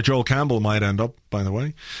 which is where Joel Campbell might end up, by the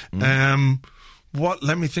way.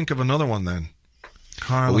 Let me think of another one then.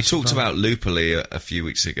 Well, we talked about Lupoli a few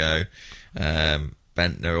weeks ago.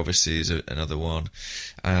 Bentner, obviously, is another one.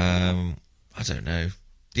 I don't know.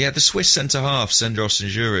 Yeah, the Swiss centre-half, Sendros and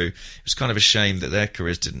Giroud. It was kind of a shame that their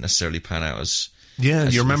careers didn't necessarily pan out as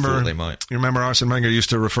you remember they might. You remember Arsene Wenger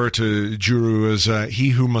used to refer to Giroud as he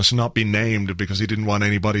who must not be named because he didn't want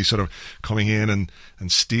anybody sort of coming in and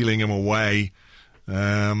stealing him away.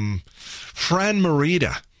 Fran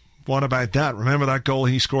Merida, what about that? Remember that goal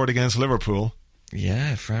he scored against Liverpool?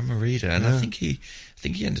 Yeah, Fran Merida, and I think he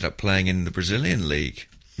ended up playing in the Brazilian league.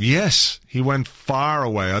 Yes, he went far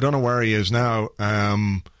away. I don't know where he is now.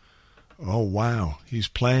 Oh wow, he's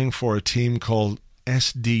playing for a team called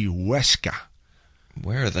SD Huesca.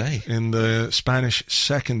 Where are they? In the Spanish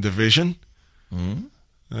second division. I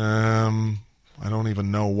don't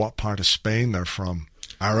even know what part of Spain they're from.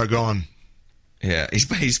 Aragon. Yeah,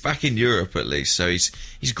 he's back in Europe at least, so he's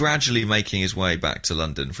gradually making his way back to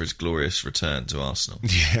London for his glorious return to Arsenal.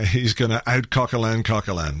 Yeah, he's going to out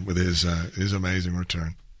Coquelin with his amazing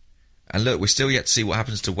return. And look, we're still yet to see what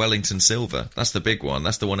happens to Wellington Silva. That's the big one.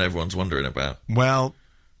 That's the one everyone's wondering about. Well,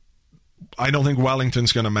 I don't think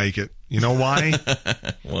Wellington's going to make it. You know why?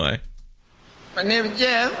 Why? My name is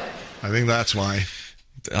Jeff. I think that's why.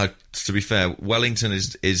 To be fair, Wellington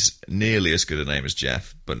is nearly as good a name as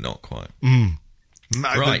Jeff, but not quite.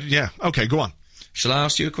 Right. Yeah. Okay, go on. Shall I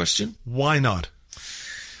ask you a question? Why not?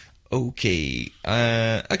 Okay.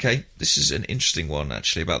 Okay, this is an interesting one,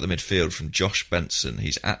 actually, about the midfield from Josh Benson.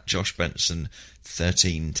 He's at Josh Benson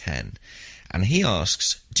 1310. And he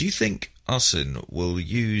asks, do you think Arsene will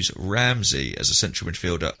use Ramsey as a central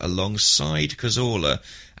midfielder alongside Cazorla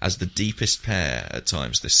as the deepest pair at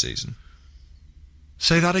times this season?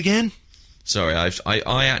 Say that again? Sorry,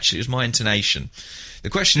 I actually, it was my intonation. The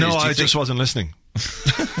question is... No, I just wasn't listening.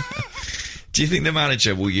 Do you think the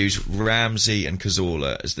manager will use Ramsey and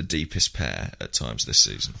Cazorla as the deepest pair at times this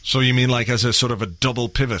season? So you mean like as a sort of a double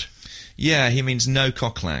pivot? Yeah, he means no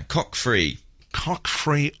Coquelin. Cock-free.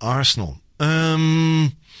 Cock-free Arsenal.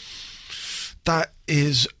 That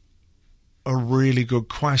is a really good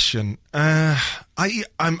question.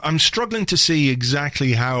 I'm struggling to see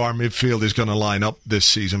exactly how our midfield is going to line up this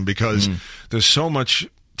season because there's so much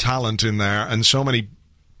talent in there and so many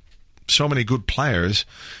good players.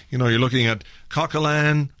 You know, you're looking at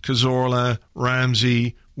Coquelin, Cazorla,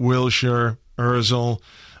 Ramsey, Wilshere, Ozil.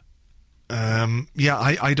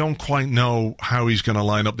 I don't quite know how he's going to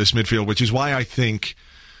line up this midfield, which is why I think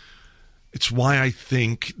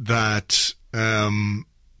that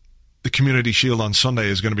the Community Shield on Sunday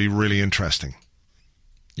is going to be really interesting.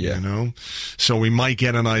 Yeah. You know? So we might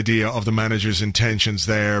get an idea of the manager's intentions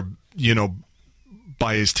there, you know,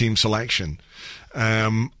 by his team selection.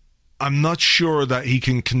 I'm not sure that he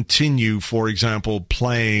can continue, for example,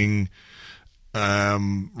 playing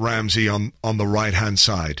Ramsey on the right-hand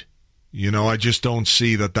side. You know, I just don't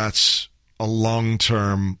see that that's a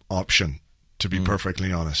long-term option, to be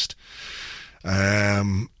perfectly honest.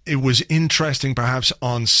 It was interesting, perhaps,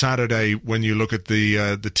 on Saturday when you look at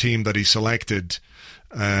the team that he selected,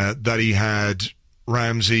 that he had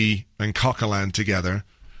Ramsey and Coquelin together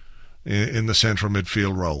in the central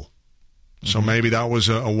midfield role. So maybe that was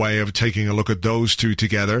a way of taking a look at those two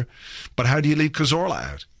together. But how do you leave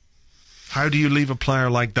Cazorla out? How do you leave a player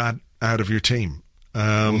like that out of your team?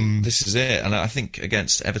 Well, this is it. And I think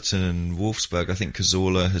against Everton and Wolfsburg, I think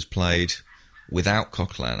Cazorla has played without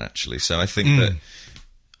Coquelin, actually. So I think that,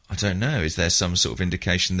 I don't know, is there some sort of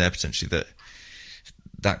indication there potentially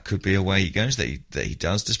that could be a way he goes, that he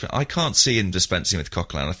does dispense? I can't see him dispensing with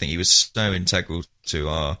Coquelin. I think he was so integral to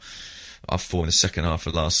our form in the second half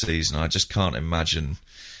of last season. I just can't imagine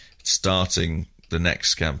starting the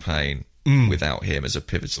next campaign without him as a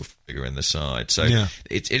pivotal figure in the side. So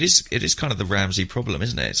it is kind of the Ramsey problem,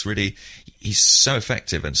 isn't it? It's really, he's so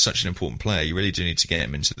effective and such an important player. You really do need to get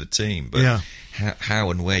him into the team. But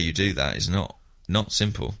how and where you do that is not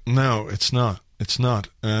simple. No, it's not. It's not.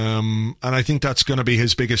 And I think that's going to be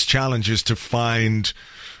his biggest challenge, is to find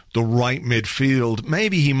the right midfield.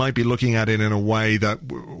 Maybe he might be looking at it in a way that,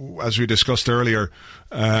 as we discussed earlier,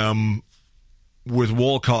 with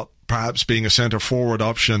Walcott perhaps being a centre-forward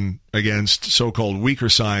option against so-called weaker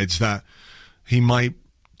sides, that he might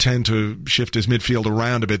tend to shift his midfield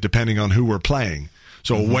around a bit depending on who we're playing.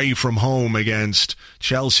 So away from home against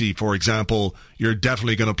Chelsea, for example, you're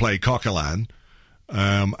definitely going to play Coquelin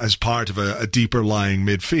as part of a deeper-lying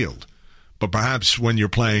midfield. But perhaps when you're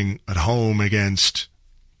playing at home against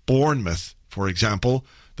Bournemouth, for example,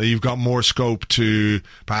 that you've got more scope to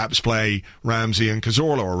perhaps play Ramsey and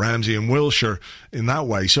Cazorla or Ramsey and Wilshere in that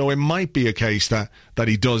way. So it might be a case that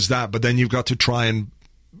he does that, but then you've got to try and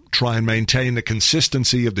maintain the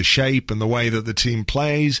consistency of the shape and the way that the team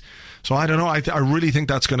plays. So I don't know. I really think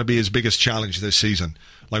that's going to be his biggest challenge this season.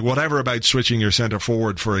 Like, whatever about switching your centre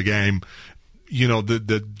forward for a game, you know,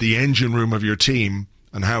 the engine room of your team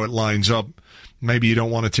and how it lines up, maybe you don't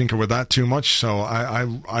want to tinker with that too much. So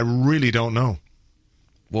I really don't know.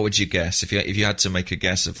 What would you guess if you had to make a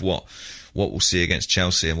guess of what we'll see against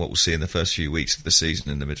Chelsea and what we'll see in the first few weeks of the season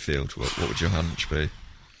in the midfield? What would your hunch be?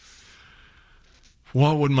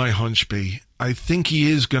 What would my hunch be? I think he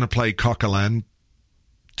is going to play Coquelin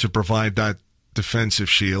to provide that defensive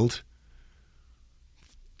shield.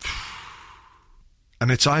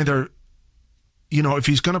 And it's either, you know, if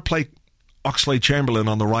he's going to play Oxlade-Chamberlain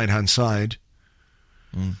on the right-hand side,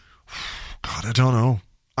 God, I don't know.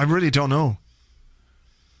 I really don't know.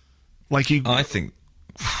 I think,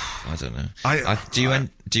 I don't know.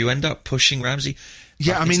 Do you end up pushing Ramsey?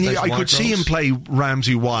 Yeah, I mean, I could see him play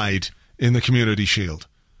Ramsey wide in the Community Shield.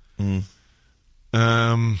 While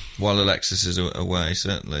Alexis is away,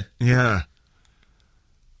 certainly. Yeah.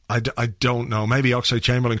 I don't know. Maybe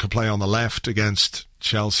Oxlade-Chamberlain could play on the left against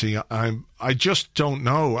Chelsea. I just don't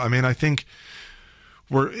know. I mean, I think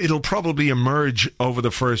it'll probably emerge over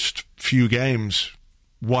the first few games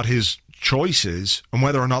what his choice is, and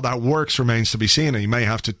whether or not that works remains to be seen. He may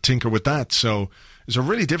have to tinker with that. So it's a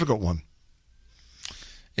really difficult one.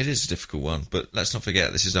 It is a difficult one, but let's not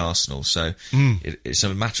forget this is Arsenal, so it's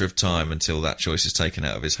a matter of time until that choice is taken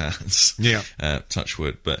out of his hands. Yeah. Touch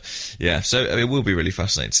wood. But yeah, so it will be really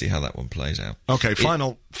fascinating to see how that one plays out. Okay,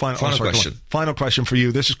 final question. Final question for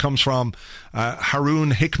you. This comes from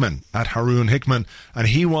Haroon Hickman, at Haroon Hickman, and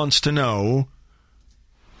he wants to know,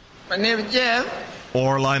 My name is Jeff.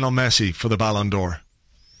 Or Lionel Messi for the Ballon d'Or?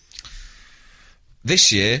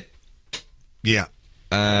 This year? Yeah.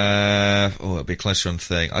 It'll be a closer on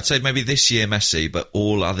thing. I'd say maybe this year Messi, but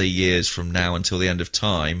all other years from now until the end of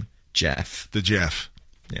time, Jeff. The Jeff.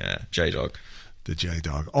 Yeah, J-Dog. The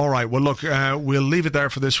J-Dog. All right, well, look, we'll leave it there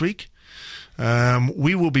for this week.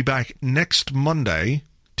 We will be back next Monday.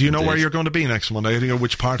 Do you know where you're going to be next Monday? Do you know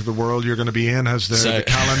which part of the world you're going to be in? Has the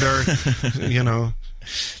calendar, you know...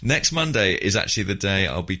 Next Monday is actually the day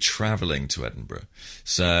I'll be travelling to Edinburgh.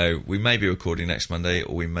 So we may be recording next Monday,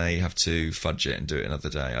 or we may have to fudge it and do it another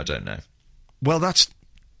day. I don't know. Well, that's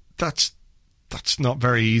not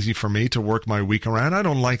very easy for me to work my week around. I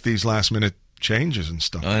don't like these last-minute changes and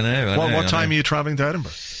stuff. I know. What time are you travelling to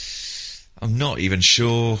Edinburgh? I'm not even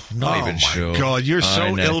sure. Oh my God, you're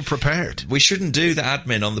so ill-prepared. We shouldn't do the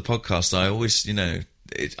admin on the podcast. I always,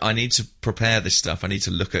 I need to prepare this stuff. I need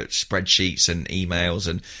to look at spreadsheets and emails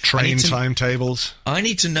and train timetables. I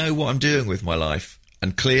need to know what I'm doing with my life,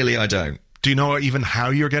 and clearly I don't. Do you know even how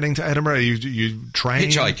you're getting to Edinburgh? You train,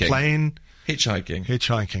 hitchhiking, plane, hitchhiking,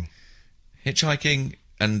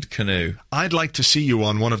 and canoe. I'd like to see you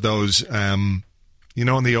on one of those.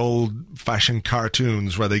 In the old-fashioned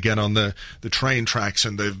cartoons where they get on the train tracks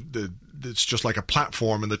and it's just like a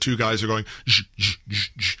platform and the two guys are going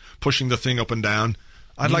pushing the thing up and down.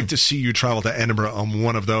 I'd like to see you travel to Edinburgh on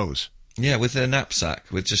one of those. Yeah, with a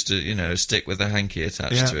knapsack, with just a stick with a hanky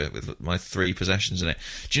attached to it, with my 3 possessions in it.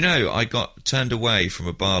 Do you know, I got turned away from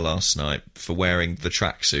a bar last night for wearing the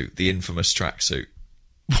tracksuit, the infamous tracksuit.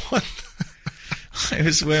 What? I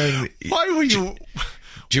was wearing... Why were you...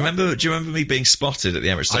 Do you remember me being spotted at the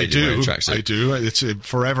Emirates Stadium wearing a tracksuit? I do. It's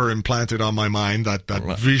forever implanted on my mind, that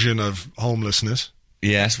vision of homelessness.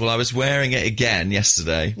 Yes, well, I was wearing it again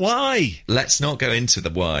yesterday. Why? Let's not go into the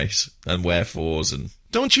whys and wherefores and...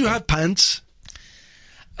 Don't you have pants?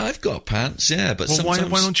 I've got pants, yeah, but sometimes...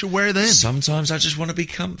 why don't you wear them? Sometimes I just want to be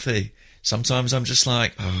comfy. Sometimes I'm just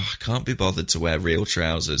like, I can't be bothered to wear real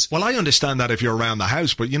trousers. Well, I understand that if you're around the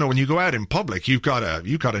house, but, when you go out in public, you've got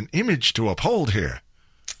an image to uphold here.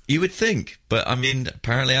 You would think, but I mean,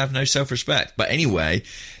 apparently I have no self-respect. But anyway,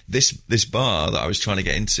 this bar that I was trying to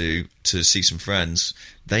get into to see some friends,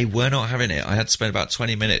 they were not having it. I had to spend about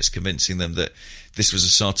 20 minutes convincing them that this was a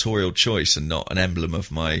sartorial choice and not an emblem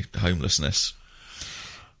of my homelessness.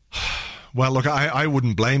 Well, look, I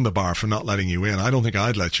wouldn't blame the bar for not letting you in. I don't think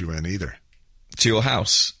I'd let you in either. To your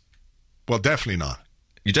house? Well, definitely not.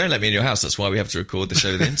 You don't let me in your house. That's why we have to record this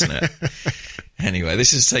over the internet. Anyway,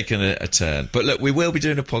 this has taken a turn. But look, we will be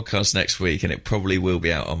doing a podcast next week, and it probably will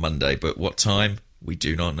be out on Monday. But what time? We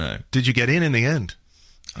do not know. Did you get in the end?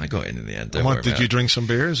 I got in the end. Don't worry did you drink some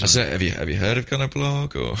beers? I said, have you heard of Gunner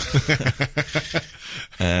Blog? Or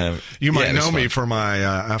you might know me for my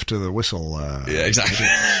after the whistle. Yeah, exactly.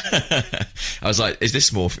 I was like, does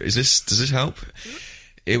this help?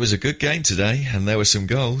 It was a good game today, and there were some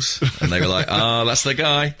goals. And they were like, that's the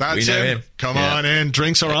guy. That's we know him. Come on in.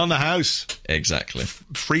 Drinks are on the house. Exactly.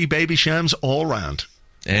 Free baby shams all round.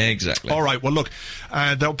 Exactly. All right. Well, look,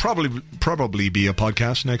 there'll probably be a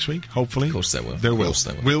podcast next week, hopefully. Of course there will. There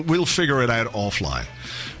will. We'll figure it out offline.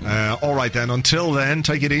 All right, then. Until then,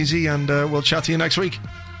 take it easy, and we'll chat to you next week.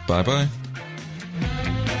 Bye-bye.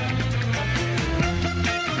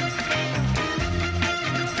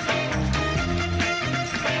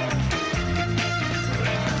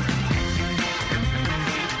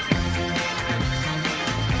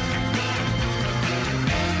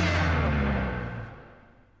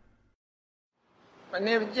 My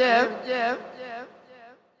name is Jeff.